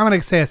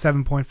going to say a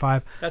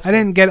 7.5. I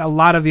didn't get a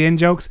lot of the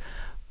in-jokes,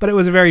 but it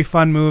was a very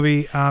fun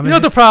movie. You know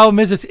what the problem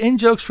is? It's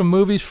in-jokes from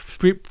movies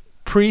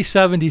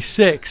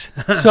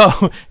pre-76.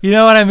 So, you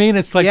know what I mean?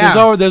 It's like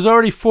there's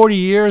already 40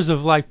 years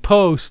of like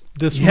post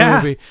this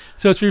movie.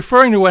 So it's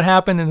referring to what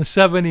happened in the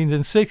 70s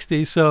and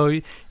 60s. So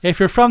if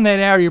you're from that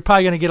era, you're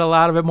probably going to get a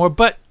lot of it more.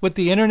 But with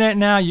the internet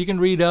now, you can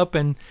read up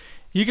on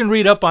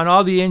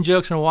all the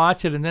in-jokes and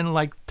watch it, and then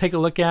like take a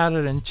look at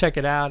it and check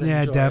it out. And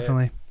enjoy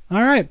definitely. It.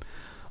 All right.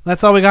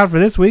 That's all we got for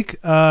this week.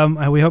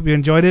 We hope you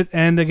enjoyed it.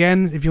 And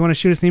again, if you want to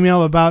shoot us an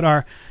email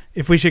about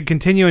if we should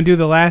continue and do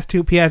the last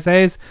 2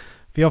 PSAs,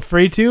 feel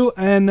free to.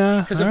 And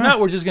because if not,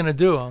 we're just going to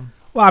do them.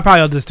 Well, I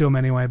probably will just do them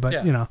anyway, but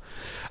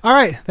All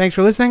right. Thanks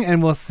for listening,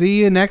 and we'll see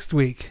you next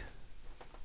week.